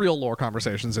There's real lore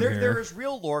conversations in here. there's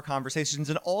real lore conversations,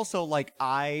 and also like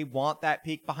I want that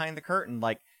peek behind the curtain.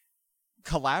 Like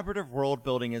collaborative world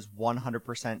building is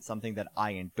 100% something that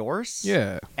I endorse.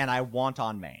 Yeah. and I want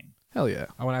on main. Hell yeah.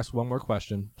 I want to ask one more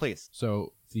question. Please.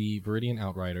 So the Viridian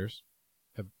Outriders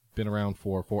have been around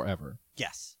for forever.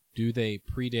 Yes. Do they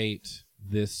predate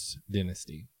this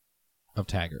dynasty of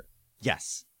Taggart?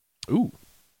 Yes. Ooh.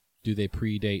 Do they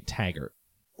predate Taggart?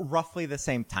 Roughly the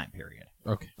same time period.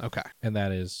 Okay. Okay. And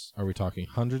that is, are we talking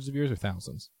hundreds of years or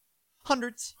thousands?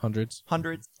 Hundreds.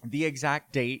 Hundreds? The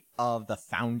exact date of the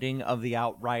founding of the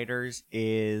Outriders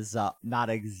is not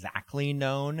exactly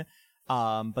known,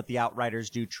 but the Outriders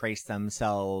do trace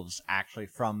themselves actually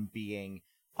from being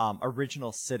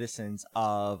original citizens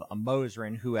of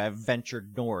Mosrin who have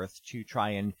ventured north to try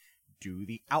and do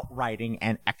the outriding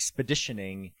and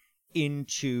expeditioning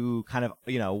into kind of,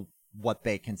 what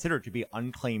they consider to be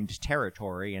unclaimed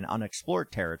territory and unexplored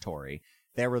territory.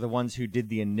 They were the ones who did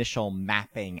the initial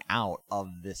mapping out of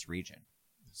this region.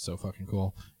 So fucking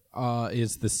cool.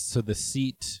 Is this so? The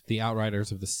seat, the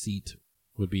Outriders of the Seat,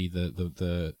 would be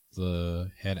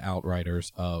the head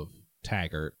Outriders of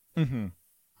Taggart. Mm-hmm.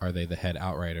 Are they the head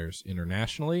Outriders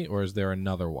internationally, or is there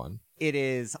another one? It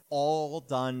is all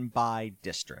done by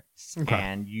districts, Okay.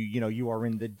 and you are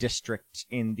in the district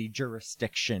in the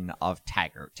jurisdiction of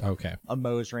Taggart. Okay.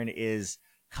 Mosrin is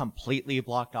completely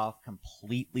blocked off,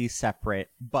 completely separate,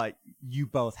 but you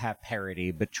both have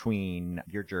parity between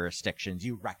your jurisdictions.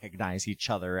 You recognize each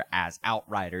other as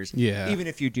Outriders, Yeah. even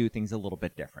if you do things a little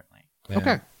bit differently.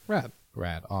 Okay. Rad.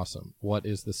 Rad. Awesome. What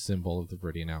is the symbol of the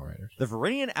Viridian Outriders? The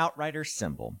Viridian Outrider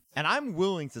symbol, and I'm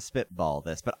willing to spitball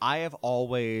this, but I have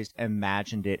always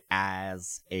imagined it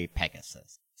as a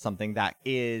Pegasus, something that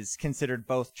is considered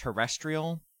both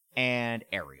terrestrial and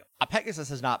aerial. A Pegasus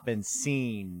has not been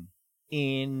seen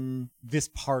in this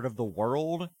part of the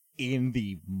world, in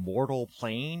the mortal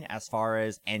plane, as far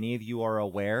as any of you are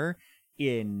aware,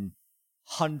 in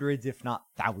hundreds, if not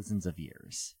thousands of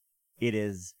years. It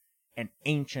is an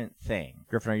ancient thing.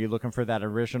 Griffin, are you looking for that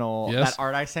original, Yes. that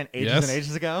art I sent ages Yes. and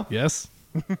ages ago? Yes.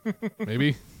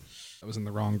 Maybe. I was in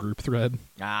the wrong group thread.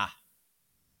 Ah,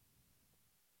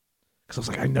 Because I was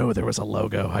like, I know there was a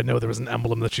logo. I know there was an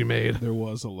emblem that you made. There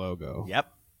was a logo.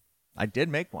 yep. I did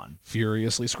make one.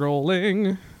 Furiously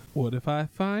scrolling. What if I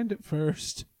find it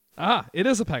first? Ah, it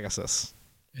is a Pegasus.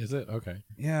 Is it? Okay.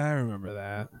 Yeah, I remember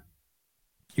that.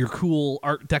 Your cool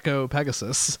Art Deco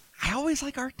Pegasus. I always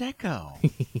like Art Deco.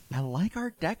 I like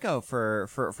Art Deco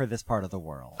for this part of the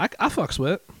world. I fucks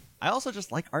with. I also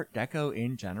just like Art Deco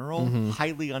in general.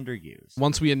 Highly underused.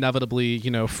 Once we inevitably,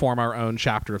 form our own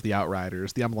chapter of the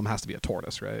Outriders, the emblem has to be a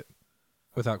tortoise, right?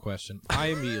 Without question. I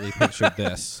immediately pictured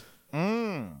this.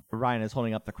 Ryan is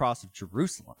holding up the cross of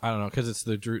Jerusalem. I don't know, because it's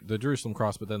the Jerusalem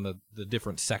cross, but then the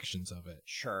different sections of it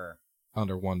Sure.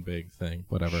 under one big thing.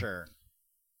 Whatever. Sure.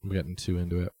 I'm getting too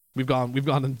into it. We've gone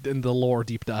in the lore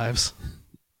deep dives.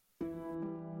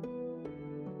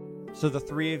 So the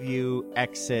three of you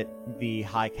exit the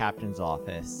High Captain's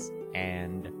office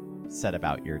and set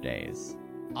about your days.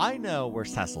 I know where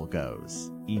Cecil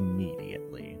goes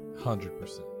immediately.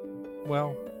 100%.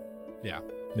 Well, yeah.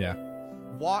 Yeah.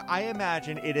 I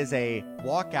imagine it is a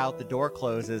walk out, the door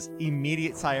closes,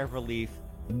 immediate sigh of relief,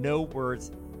 no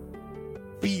words,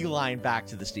 beeline back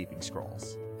to the Steeping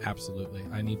Scrolls. Absolutely.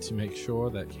 I need to make sure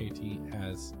that Katie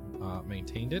has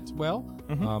maintained it well.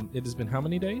 Mhm. It has been how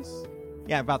many days?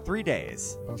 Yeah, about 3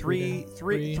 days. About Three,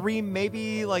 3 days.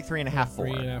 maybe like 3.5, 4.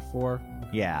 3.5, 4.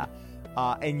 Yeah.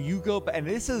 And you go, and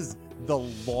this is the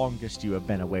longest you have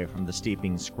been away from the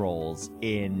Steeping Scrolls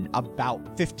in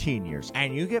about 15 years.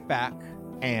 And you get back,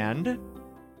 and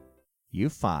you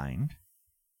find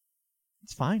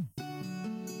it's fine.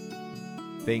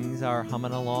 Things are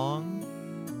humming along.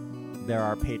 There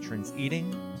are patrons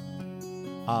eating.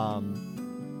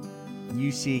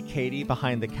 You see Katie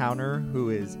behind the counter, who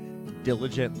is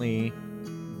diligently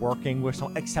working with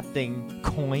accepting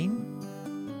coin.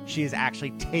 She is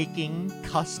actually taking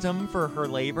custom for her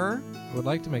labor. I would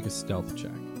like to make a stealth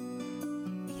check.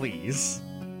 Please.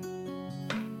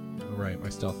 All right, my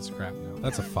stealth is crap now.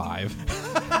 That's a 5.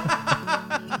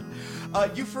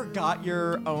 You forgot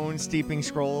your own Steeping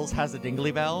Scrolls has a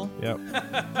dingly bell. Yep.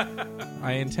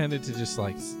 I intended to just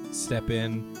like step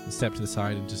in, and step to the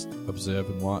side, and just observe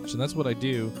and watch, and that's what I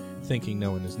do, thinking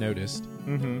no one has noticed.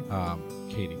 Mm-hmm.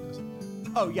 Katie doesn't.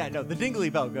 Oh yeah, no, the dingly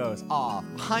bell goes off.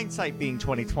 Hindsight being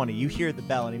 2020, you hear the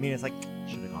bell and immediately it's like,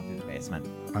 should have gone through the basement.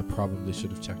 I probably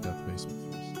should have checked out the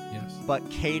basement first. Yes. But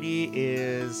Katie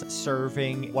is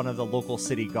serving one of the local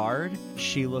city guard.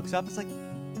 She looks up, it's like,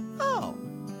 oh,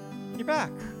 you're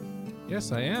back.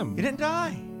 Yes, I am. You didn't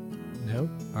die. No.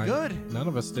 Good. None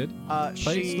of us did.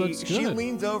 She looks She good.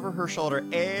 leans over her shoulder.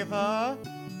 Ava,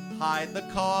 hide the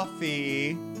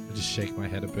coffee. I just shake my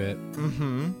head a bit.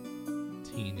 Mm-hmm.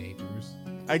 Teenagers.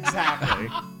 Exactly.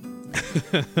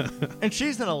 And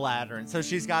she's an Eladrin, so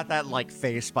she's got that like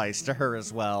face spice to her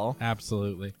as well.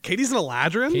 Absolutely. Katie's an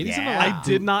Eladrin? Katie's an I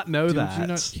did not know Dude, that. you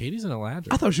know, Katie's an Eladrin.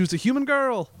 I thought she was a human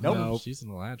girl. Nope. No, she's an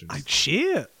Eladrin.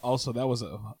 Shit. Also, that was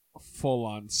a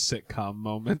full-on sitcom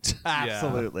moment.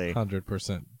 Absolutely.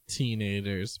 100%.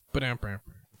 Teenagers. Ba-dum, bum,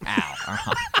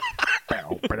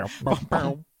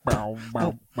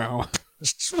 bum. Ow.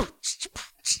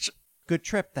 Good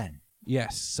trip then.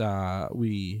 Yes,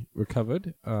 we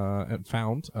recovered and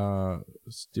found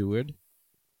Steward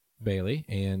Bailey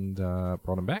and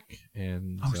brought him back.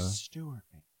 And Stuart.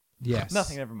 yes,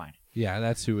 Nothing, never mind. Yeah,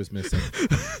 that's who was missing.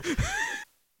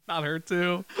 Not her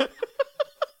too.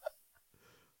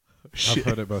 I've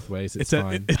heard it both ways. It's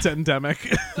fine. It's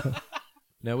endemic.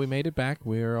 No, we made it back.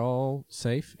 We're all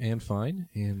safe and fine,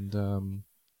 and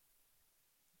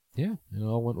yeah, it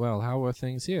all went well. How are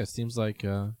things here? It seems like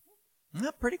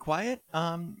Pretty quiet.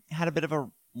 Had a bit of a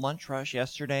lunch rush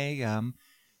yesterday.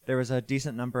 There was a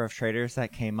decent number of traders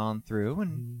that came on through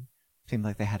and seemed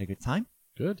like they had a good time.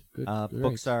 good. Great.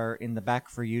 Books are in the back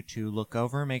for you to look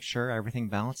over, make sure everything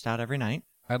balanced out every night.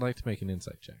 I'd like to make an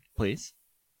insight check. Please.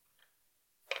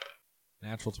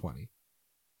 Natural 20.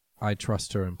 I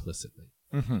trust her implicitly.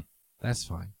 Mm-hmm. That's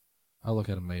fine. I'll look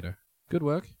at him later. Good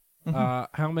work. Mhm.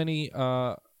 How many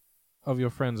of your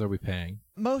friends are we paying?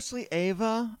 Mostly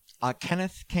Ava.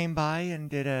 Kenneth came by and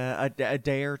did a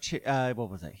day or two. What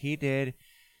was it? He did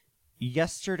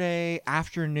yesterday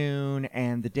afternoon,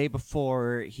 and the day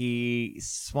before he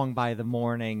swung by the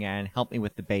morning and helped me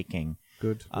with the baking.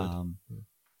 Good.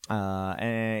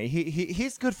 And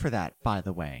he's good for that, by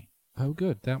the way. Oh,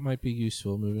 good. That might be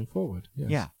useful moving forward.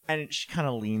 Yes. Yeah. And she kind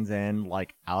of leans in,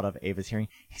 like, out of Ava's hearing.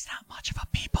 He's not much of a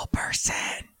people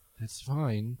person. That's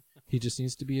fine. He just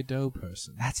needs to be a dough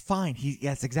person. That's fine.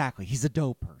 Yes, exactly. He's a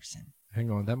dough person. Hang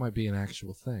on, that might be an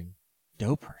actual thing.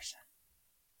 Dough person.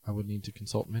 I would need to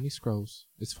consult many scrolls.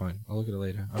 It's fine. I'll look at it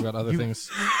later. I've got other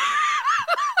things.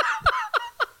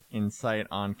 Insight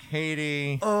on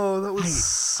Katie. Oh, that was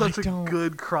such a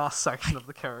good cross section of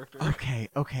the character. Okay.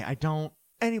 I don't.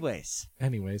 Anyways,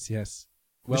 Anyways, yes.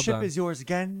 Well the ship done. is yours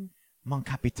again, mon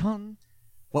capitaine.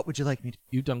 What would you like me to?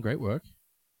 You've done great work.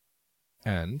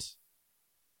 And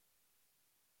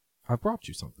I brought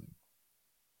you something.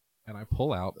 And I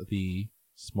pull out the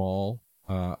small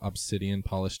obsidian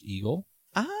polished eagle.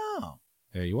 Oh.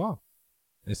 There you are.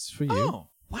 It's for you. Oh.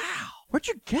 Wow. Where'd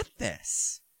you get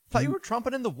this? Thought you were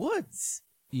trumping in the woods.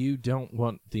 You don't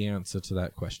want the answer to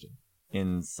that question.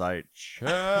 Insight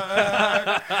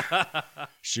check.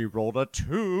 She rolled a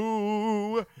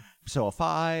 2. So a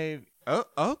 5. Oh,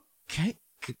 okay.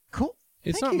 Cool.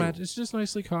 It's Thank not you. magic. It's just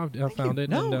nicely carved. I Thank found you. it.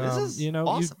 No, and, this is you know,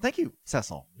 awesome. Thank you,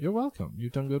 Cecil. You're welcome.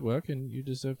 You've done good work, and you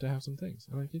deserve to have some things.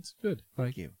 Like, it's good. Like,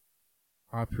 Thank you.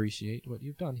 I appreciate what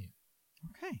you've done here.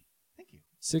 Okay. Thank you.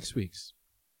 6 weeks.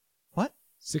 What?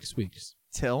 6 weeks.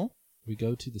 Till? We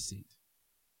go to the seat.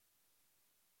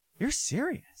 You're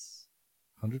serious?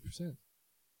 100%.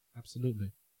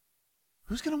 Absolutely.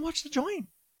 Who's gonna watch the joint?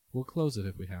 We'll close it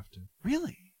if we have to.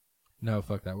 Really? No,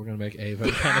 fuck that. We're gonna make Ava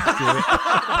kind of do it.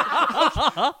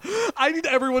 I need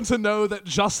everyone to know that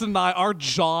Justin and I, our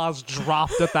jaws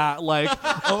dropped at that. Like,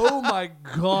 oh my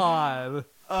God.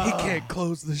 He can't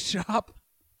close the shop.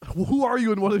 Who are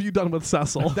you and what have you done with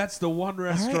Cecil? That's the one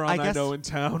restaurant I I guess- know in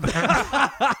town.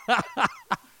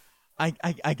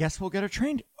 I guess we'll get her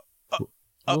trained.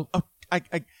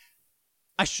 I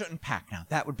shouldn't pack now.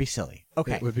 That would be silly.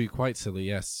 Okay. It would be quite silly,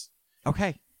 yes.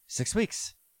 Okay. 6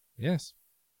 weeks. Yes.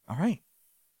 All right.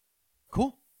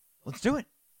 Cool. Let's do it.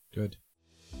 Good.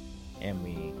 And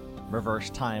we reverse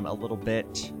time a little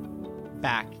bit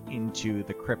back into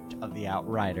the crypt of the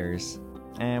Outriders,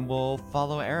 and we'll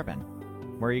follow Arabin.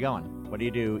 Where are you going? What do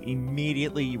you do?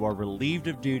 Immediately, you are relieved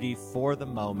of duty for the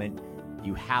moment.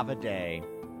 You have a day.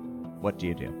 What do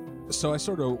you do? So I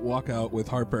sort of walk out with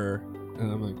Harper,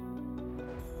 and I'm like,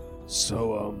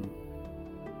 so,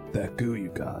 that goo you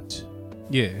got,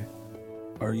 Yeah.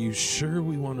 are you sure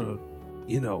we want to,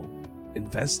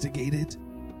 investigate it?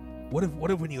 What if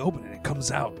when you open it, it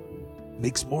comes out,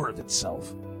 makes more of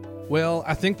itself? Well,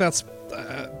 I think that's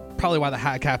probably why the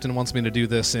Hat Captain wants me to do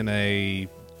this in a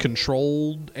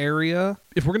controlled area.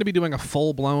 If we're going to be doing a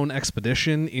full-blown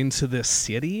expedition into this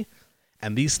city,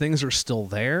 and these things are still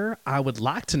there, I would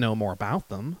like to know more about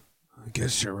them. I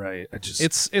guess you're right.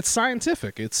 It's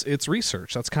scientific. It's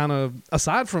research. That's kind of,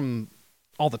 aside from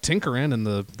all the tinkering and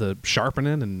the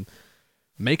sharpening and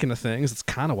making of things, it's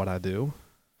kind of what I do.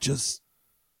 just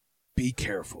be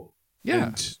careful. Yeah,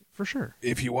 And for sure.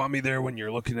 if you want me there when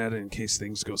you're looking at it in case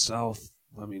things go south,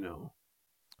 let me know.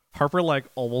 Harper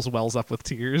almost wells up with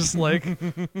tears.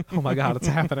 Oh my God, it's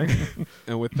happening.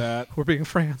 And with that, We're being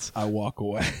friends. I walk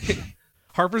away.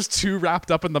 Harper's too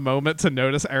wrapped up in the moment to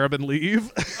notice Arabin leave.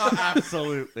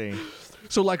 Absolutely.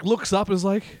 So looks up, is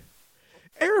like,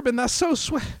 Arabin, that's so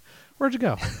sweet. Where'd you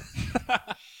go?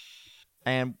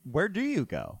 And where do you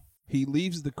go? He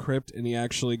leaves the crypt and he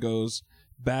actually goes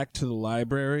back to the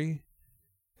library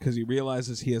because he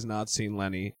realizes he has not seen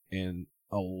Lenny in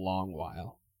a long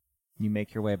while. You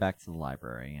make your way back to the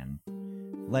library, and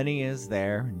Lenny is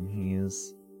there, and he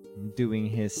is doing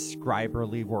his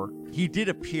scriberly work. He did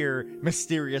appear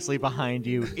mysteriously behind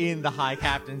you in the High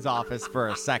Captain's office for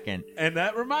a second. And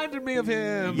that reminded me of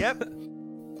him. Yep.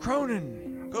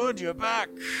 Cronin, good, you're back.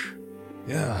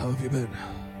 Yeah, how have you been?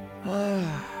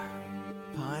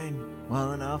 Fine,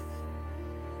 well enough.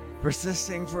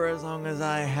 Persisting for as long as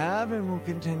I have, and will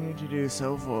continue to do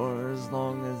so for as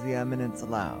long as the Eminence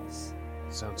allows.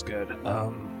 Sounds good.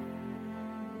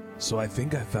 So I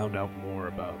think I found out more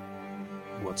about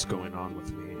what's going on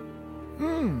with me.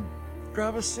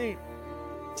 Grab a seat.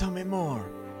 Tell me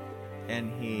more.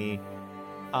 And he,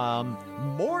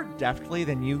 more deftly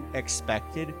than you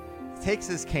expected, takes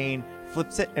his cane,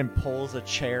 flips it, and pulls a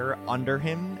chair under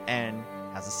him and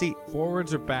has a seat.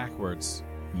 Forwards or backwards?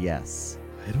 Yes.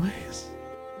 Sideways?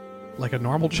 Like a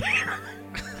normal chair?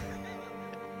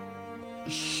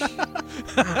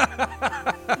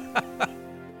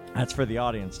 That's for the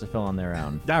audience to fill on their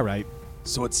own. All right.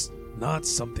 So it's not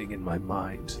something in my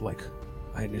mind like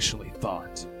I initially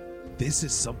thought. This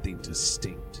is something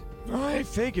distinct. I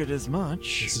figured as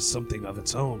much. This is something of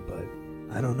its own, but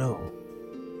I don't know.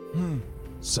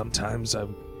 Sometimes I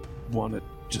want to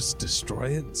just destroy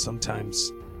it, and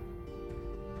sometimes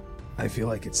I feel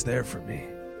like it's there for me.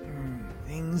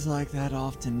 Things like that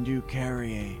often do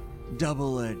carry a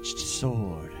double-edged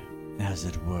sword, as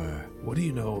it were. What do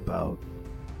you know about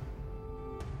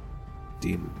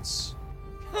demons?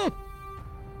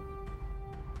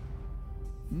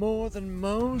 More than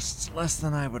most, less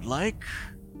than I would like.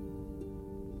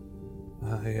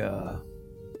 I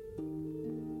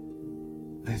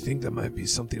think that might be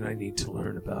something I need to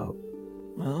learn about.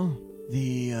 Well,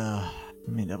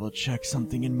 let me double check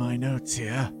something in my notes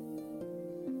here.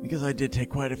 Because I did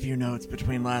take quite a few notes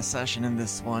between last session and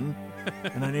this one,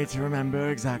 and I need to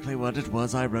remember exactly what it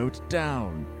was I wrote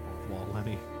down. Wall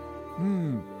Lenny.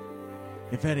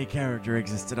 If any character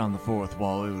existed on the fourth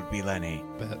wall, it would be Lenny.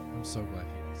 Bet. I'm so glad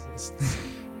he exists.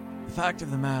 The fact of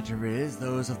the matter is,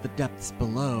 those of the depths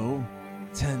below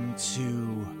tend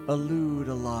to elude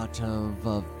a lot of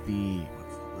the,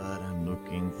 what's the word I'm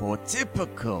looking for,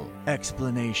 typical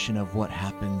explanation of what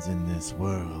happens in this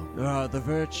world. There are the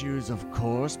virtues, of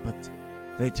course, but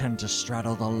they tend to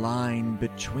straddle the line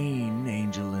between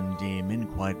angel and demon,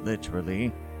 quite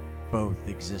literally. Both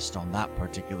exist on that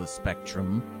particular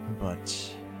spectrum, but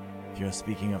if you're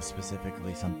speaking of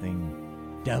specifically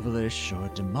something devilish or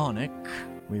demonic,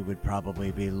 we would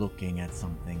probably be looking at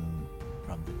something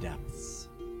from the depths.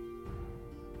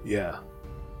 Yeah.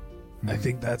 I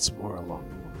think that's more along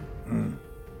the line.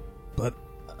 But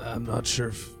I'm not sure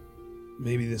if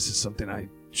maybe this is something I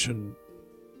shouldn't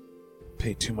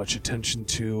pay too much attention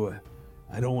to.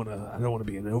 I don't want to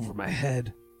be in over my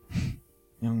head.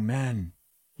 Young man,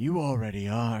 you already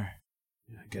are.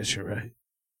 I guess you're right.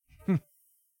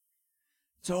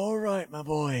 It's all right, my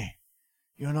boy.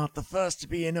 You're not the first to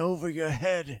be in over your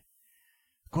head.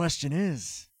 The question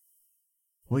is,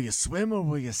 will you swim or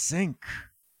will you sink?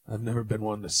 I've never been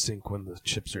one to sink when the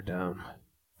chips are down.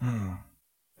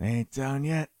 They ain't down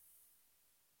yet.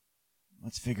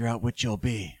 Let's figure out which you'll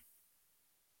be.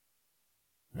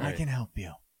 I Right. can help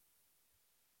you.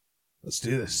 Let's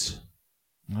do this.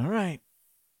 All right.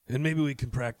 And maybe we can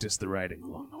practice the writing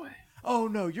along the way. Oh,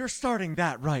 no, you're starting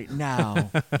that right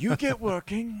now. You get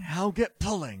working, I'll get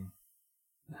pulling.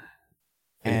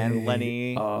 And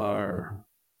Lenny... R-O-B-E-N.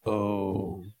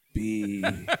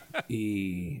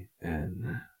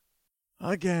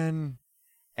 Again.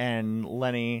 And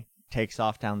Lenny takes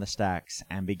off down the stacks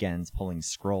and begins pulling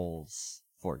scrolls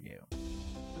for you.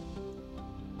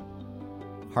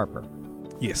 Harper,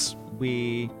 Yes.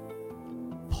 we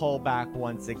pull back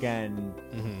once again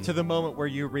to the moment where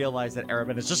you realize that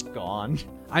Arabin is just gone.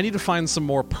 I need to find some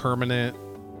more permanent.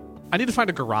 I need to find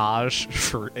a garage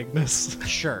for Ignis.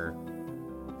 Sure.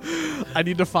 I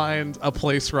need to find a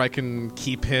place where I can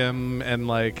keep him and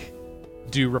like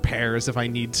do repairs if I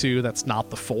need to. That's not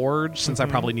the forge, since I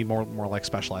probably need more like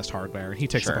specialized hardware. He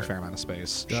takes up Sure. a fair amount of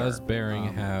space. Does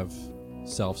Bering have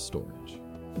self-storage?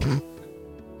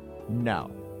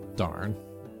 No. Darn.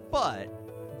 But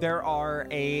there are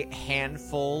a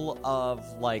handful of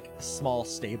like small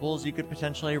stables you could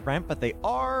potentially rent, but they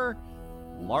are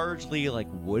largely like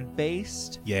wood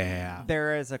based. Yeah.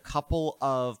 There is a couple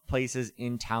of places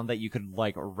in town that you could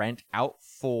like rent out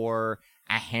for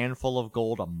a handful of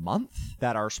gold a month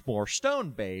that are more stone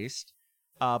based,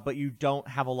 but you don't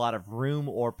have a lot of room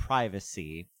or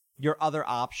privacy. Your other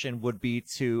option would be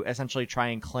to essentially try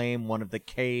and claim one of the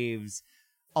caves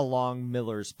along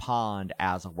Miller's Pond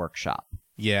as a workshop.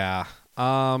 Yeah.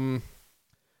 I'm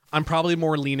probably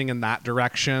more leaning in that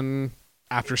direction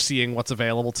after seeing what's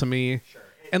available to me. Sure.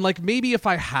 And like maybe if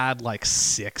I had like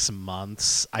 6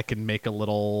 months, I could make a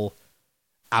little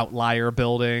outlier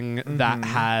building that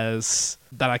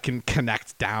I can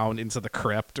connect down into the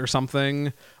crypt or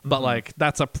something. But like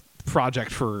that's a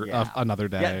project for another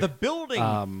day. Yeah, the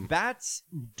building, that's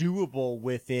doable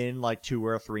within like 2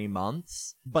 or 3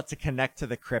 months, but to connect to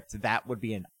the crypt, that would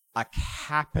be a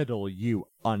capital U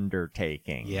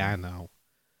undertaking. Yeah, I know.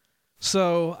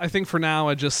 So I think for now,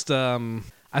 I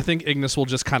think Ignis will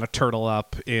just kind of turtle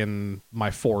up in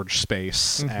my forge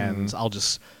space, and I'll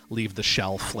just leave the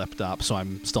shell flipped up, so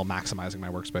I'm still maximizing my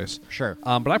workspace. Sure.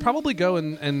 But I probably go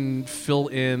and fill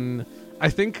in. I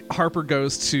think Harper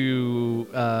goes to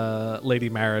Lady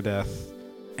Meredith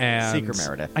and Seeker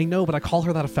Meredith. I know, but I call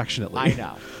her that affectionately. I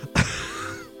know.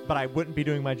 But I wouldn't be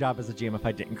doing my job as a GM if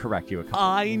I didn't correct you a couple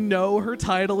I know her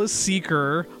title is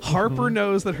Seeker. Harper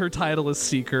knows that her title is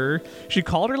Seeker. She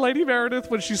called her Lady Meredith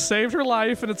when she saved her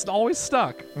life, and it's always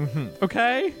stuck.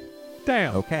 Okay?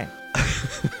 Damn. Okay.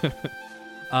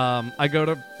 I go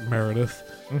to Meredith,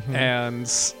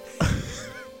 and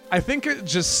I think it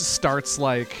just starts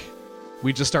like,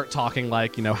 we just start talking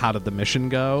like, how did the mission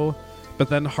go? But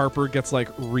then Harper gets like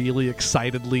really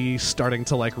excitedly starting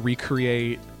to like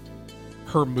recreate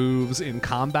her moves in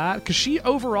combat, because she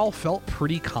overall felt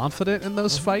pretty confident in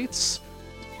those fights,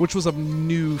 which was a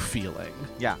new feeling.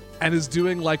 Yeah. And is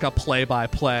doing like a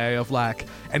play-by-play of like,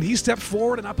 and he stepped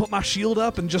forward and I put my shield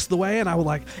up in just the way, and I would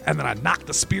like, and then I knocked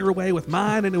the spear away with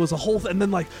mine, and it was a whole and then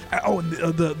like, and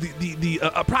the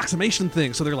approximation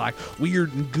thing, so they're like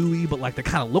weird and gooey, but like they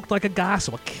kind of looked like a guy,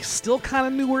 so I still kind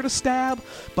of knew where to stab,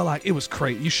 but like it was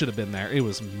crazy. You should have been there. It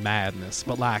was madness,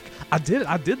 but like I did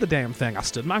the damn thing. I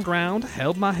stood my ground,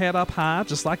 held my head up high,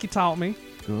 just like he taught me.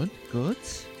 Good.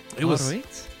 It was. All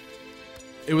right.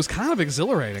 It was kind of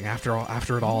exhilarating after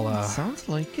it all. Sounds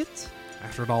like it.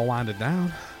 After it all winded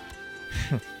down.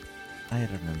 I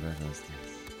remember those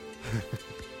days.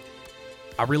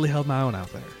 I really held my own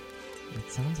out there.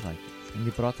 It sounds like it. And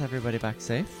you brought everybody back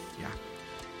safe? Yeah.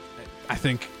 I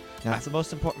think That's the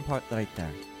most important part right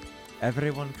there.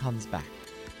 Everyone comes back.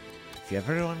 If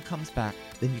everyone comes back,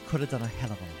 then you could have done a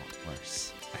hell of a lot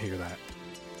worse. I hear that.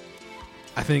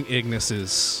 I think Ignis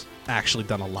has actually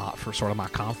done a lot for sort of my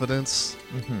confidence.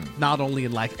 Not only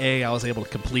in like A, I was able to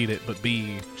complete it, but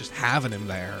B, just having him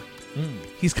there.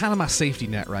 He's kind of my safety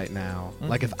net right now.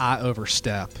 Like if I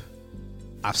overstep,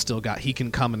 I've still got, he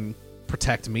can come and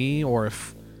protect me, or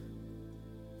if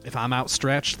I'm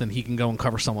outstretched, then he can go and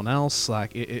cover someone else.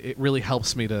 Like it really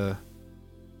helps me to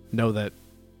know that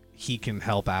he can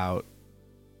help out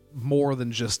more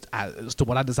than just as to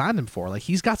what I designed him for. Like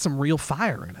he's got some real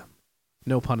fire in him.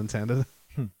 No pun intended.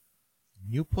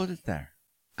 You put it there.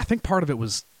 I think part of it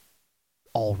was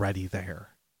already there,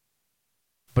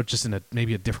 but just in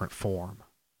maybe a different form.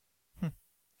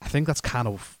 I think that's kind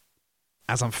of,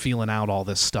 as I'm feeling out all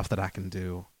this stuff that I can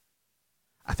do,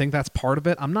 I think that's part of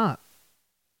it. I'm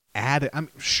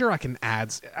sure I can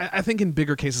add. I think in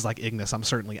bigger cases like Ignis, I'm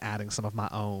certainly adding some of my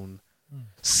own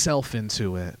self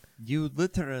into it. You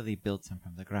literally built him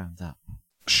from the ground up.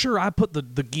 Sure, I put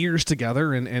the gears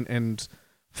together and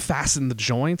fastened the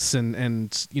joints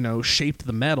and shaped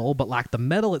the metal, but like the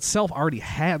metal itself already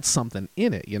had something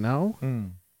in it,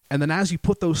 And then as you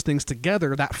put those things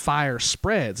together, that fire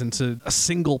spreads into a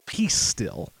single piece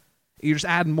still. You're just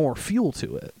adding more fuel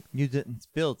to it. You didn't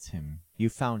build him. You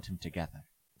found him together.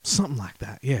 Something like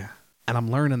that, yeah. And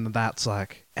I'm learning that that's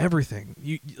like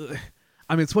everything.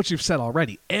 It's what you've said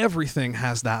already. Everything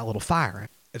has that little fire.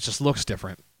 It just looks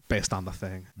different based on the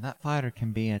thing. And that fire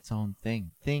can be its own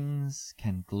thing. Things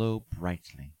can glow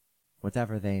brightly,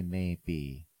 whatever they may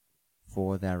be,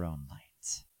 for their own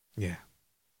light. Yeah.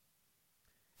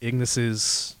 Ignis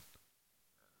is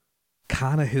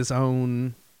kind of his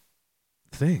own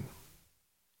thing.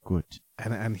 Good.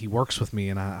 And he works with me,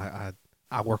 and I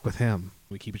work with him.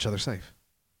 We keep each other safe.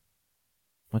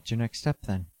 What's your next step,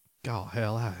 then? Oh,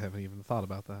 hell, I haven't even thought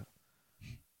about that.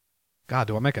 God,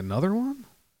 do I make another one?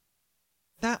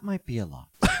 That might be a lot.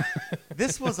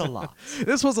 This was a lot.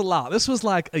 This was a lot. This was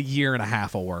like a year and a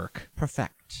half of work.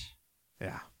 Perfect.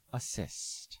 Yeah.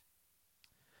 Assist.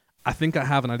 I think I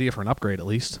have an idea for an upgrade, at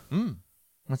least.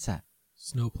 What's that?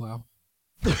 Snowplow.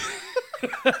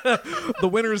 The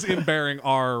winters in Bering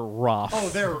are rough.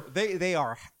 Oh, they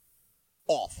are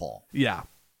awful. Yeah.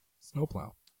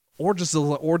 Snowplow. Or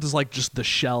does like just the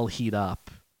shell heat up,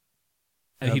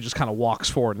 and he just kind of walks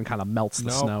forward and kind of melts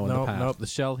the snow in the path. Nope. The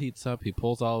shell heats up. He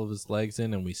pulls all of his legs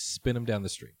in, and we spin him down the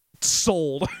street.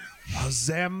 Sold. A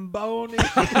Zamboni.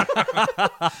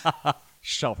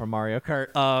 Shell from Mario Kart.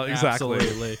 Exactly.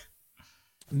 Absolutely.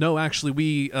 No, actually,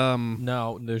 we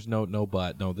No, there's no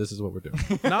but. No, this is what we're doing.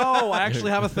 No, I actually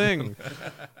have a thing.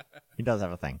 He does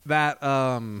have a thing. That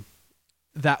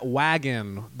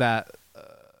wagon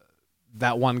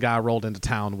that one guy rolled into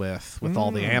town with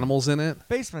all the animals in it.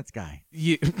 Basements guy.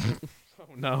 Yeah.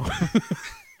 Oh no.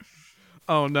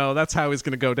 Oh no, that's how he's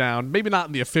going to go down. Maybe not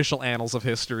in the official annals of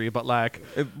history, but like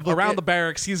around the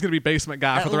barracks, he's going to be basement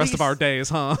guy for the rest of our days,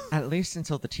 huh? At least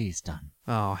until the tea's done.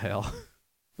 Oh hell.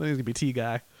 Then he's going to be tea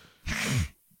guy.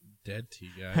 Dead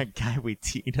tea guy. That guy we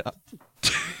teed up.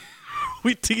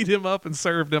 We teed him up and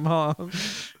served him, huh?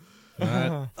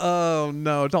 Oh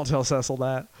no, don't tell Cecil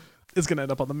that. It's going to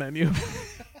end up on the menu.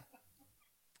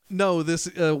 No, this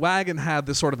wagon had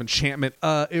this sort of enchantment.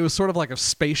 It was sort of like a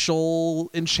spatial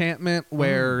enchantment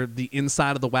where the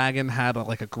inside of the wagon had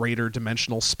a greater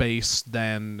dimensional space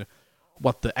than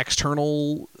what the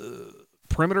external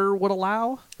perimeter would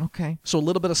allow. Okay. So a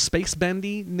little bit of space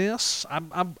bendiness.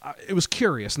 It was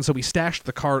curious, and so we stashed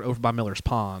the cart over by Miller's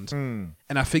Pond. And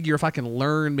I figure if I can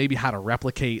learn maybe how to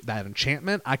replicate that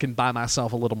enchantment, I can buy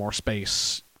myself a little more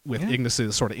space with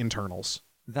Ignis's sort of internals.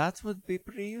 That would be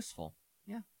pretty useful.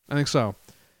 Yeah. I think so.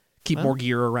 Keep more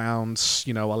gear around,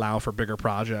 allow for bigger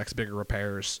projects, bigger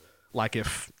repairs. Like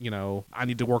if, I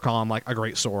need to work on like a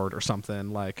great sword or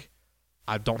something, like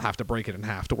I don't have to break it in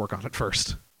half to work on it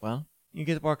first. Well, you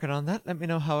get working on that. Let me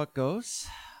know how it goes.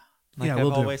 Like Yeah, I've will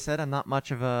do. always said, I'm not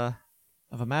much of a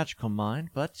magical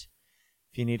mind, but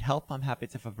if you need help, I'm happy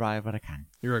to provide what I can.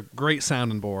 You're a great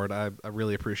sounding board. I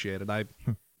really appreciate it.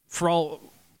 For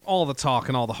all the talk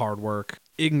and all the hard work,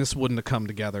 Ignis wouldn't have come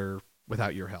together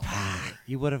without your help.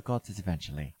 You would have got it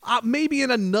eventually. Maybe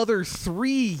in another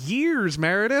 3 years,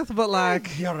 Meredith, but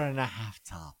like... Year and a half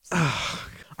tops.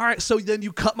 All right, so then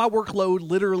you cut my workload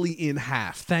literally in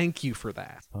half. Thank you for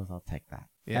that. Suppose I'll take that.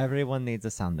 Yeah. Everyone needs a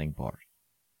sounding board.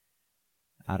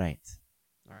 All right.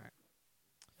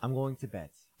 I'm going to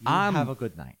bed. You have a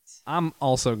good night. I'm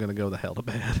also going to go the hell to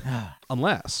bed.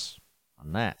 Unless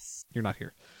you're not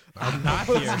here. I'm not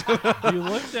here. You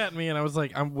looked at me and I was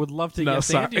like, I would love to get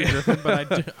sorry. Sandy Griffin,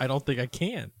 but I don't think I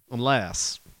can.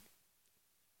 Unless.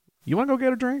 You want to go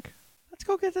get a drink? Let's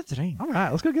go get a drink. All right,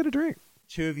 let's go get a drink.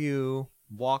 Two of you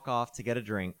walk off to get a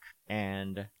drink,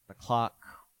 and the clock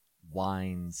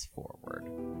winds forward.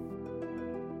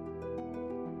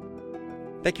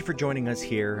 Thank you for joining us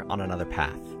here on Another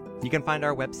Path. You can find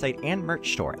our website and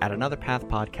merch store at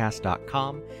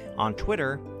anotherpathpodcast.com, on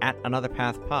Twitter at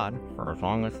anotherpathpod, for as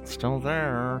long as it's still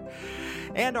there,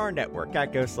 and our network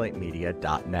at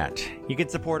ghostlightmedia.net. You can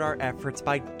support our efforts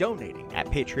by donating at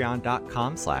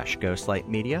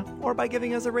patreon.com/ghostlightmedia, or by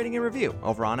giving us a rating and review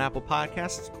over on Apple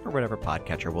Podcasts or whatever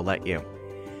podcatcher will let you.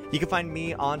 You can find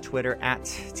me on Twitter at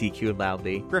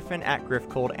TQLoudly, Griffin at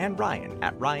GriffCold, and Ryan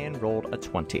at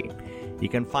RyanRolled20. You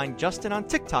can find Justin on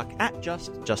TikTok at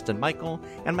JustJustinMichael,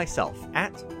 and myself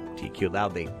at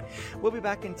TQLoudly. We'll be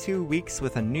back in 2 weeks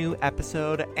with a new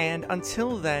episode, and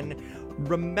until then,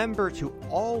 remember to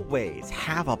always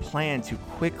have a plan to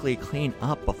quickly clean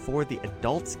up before the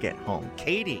adults get home.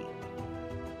 Katie,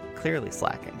 clearly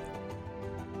slacking.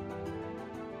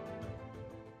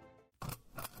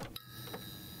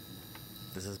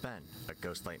 This has been a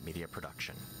Ghostlight Media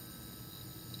production.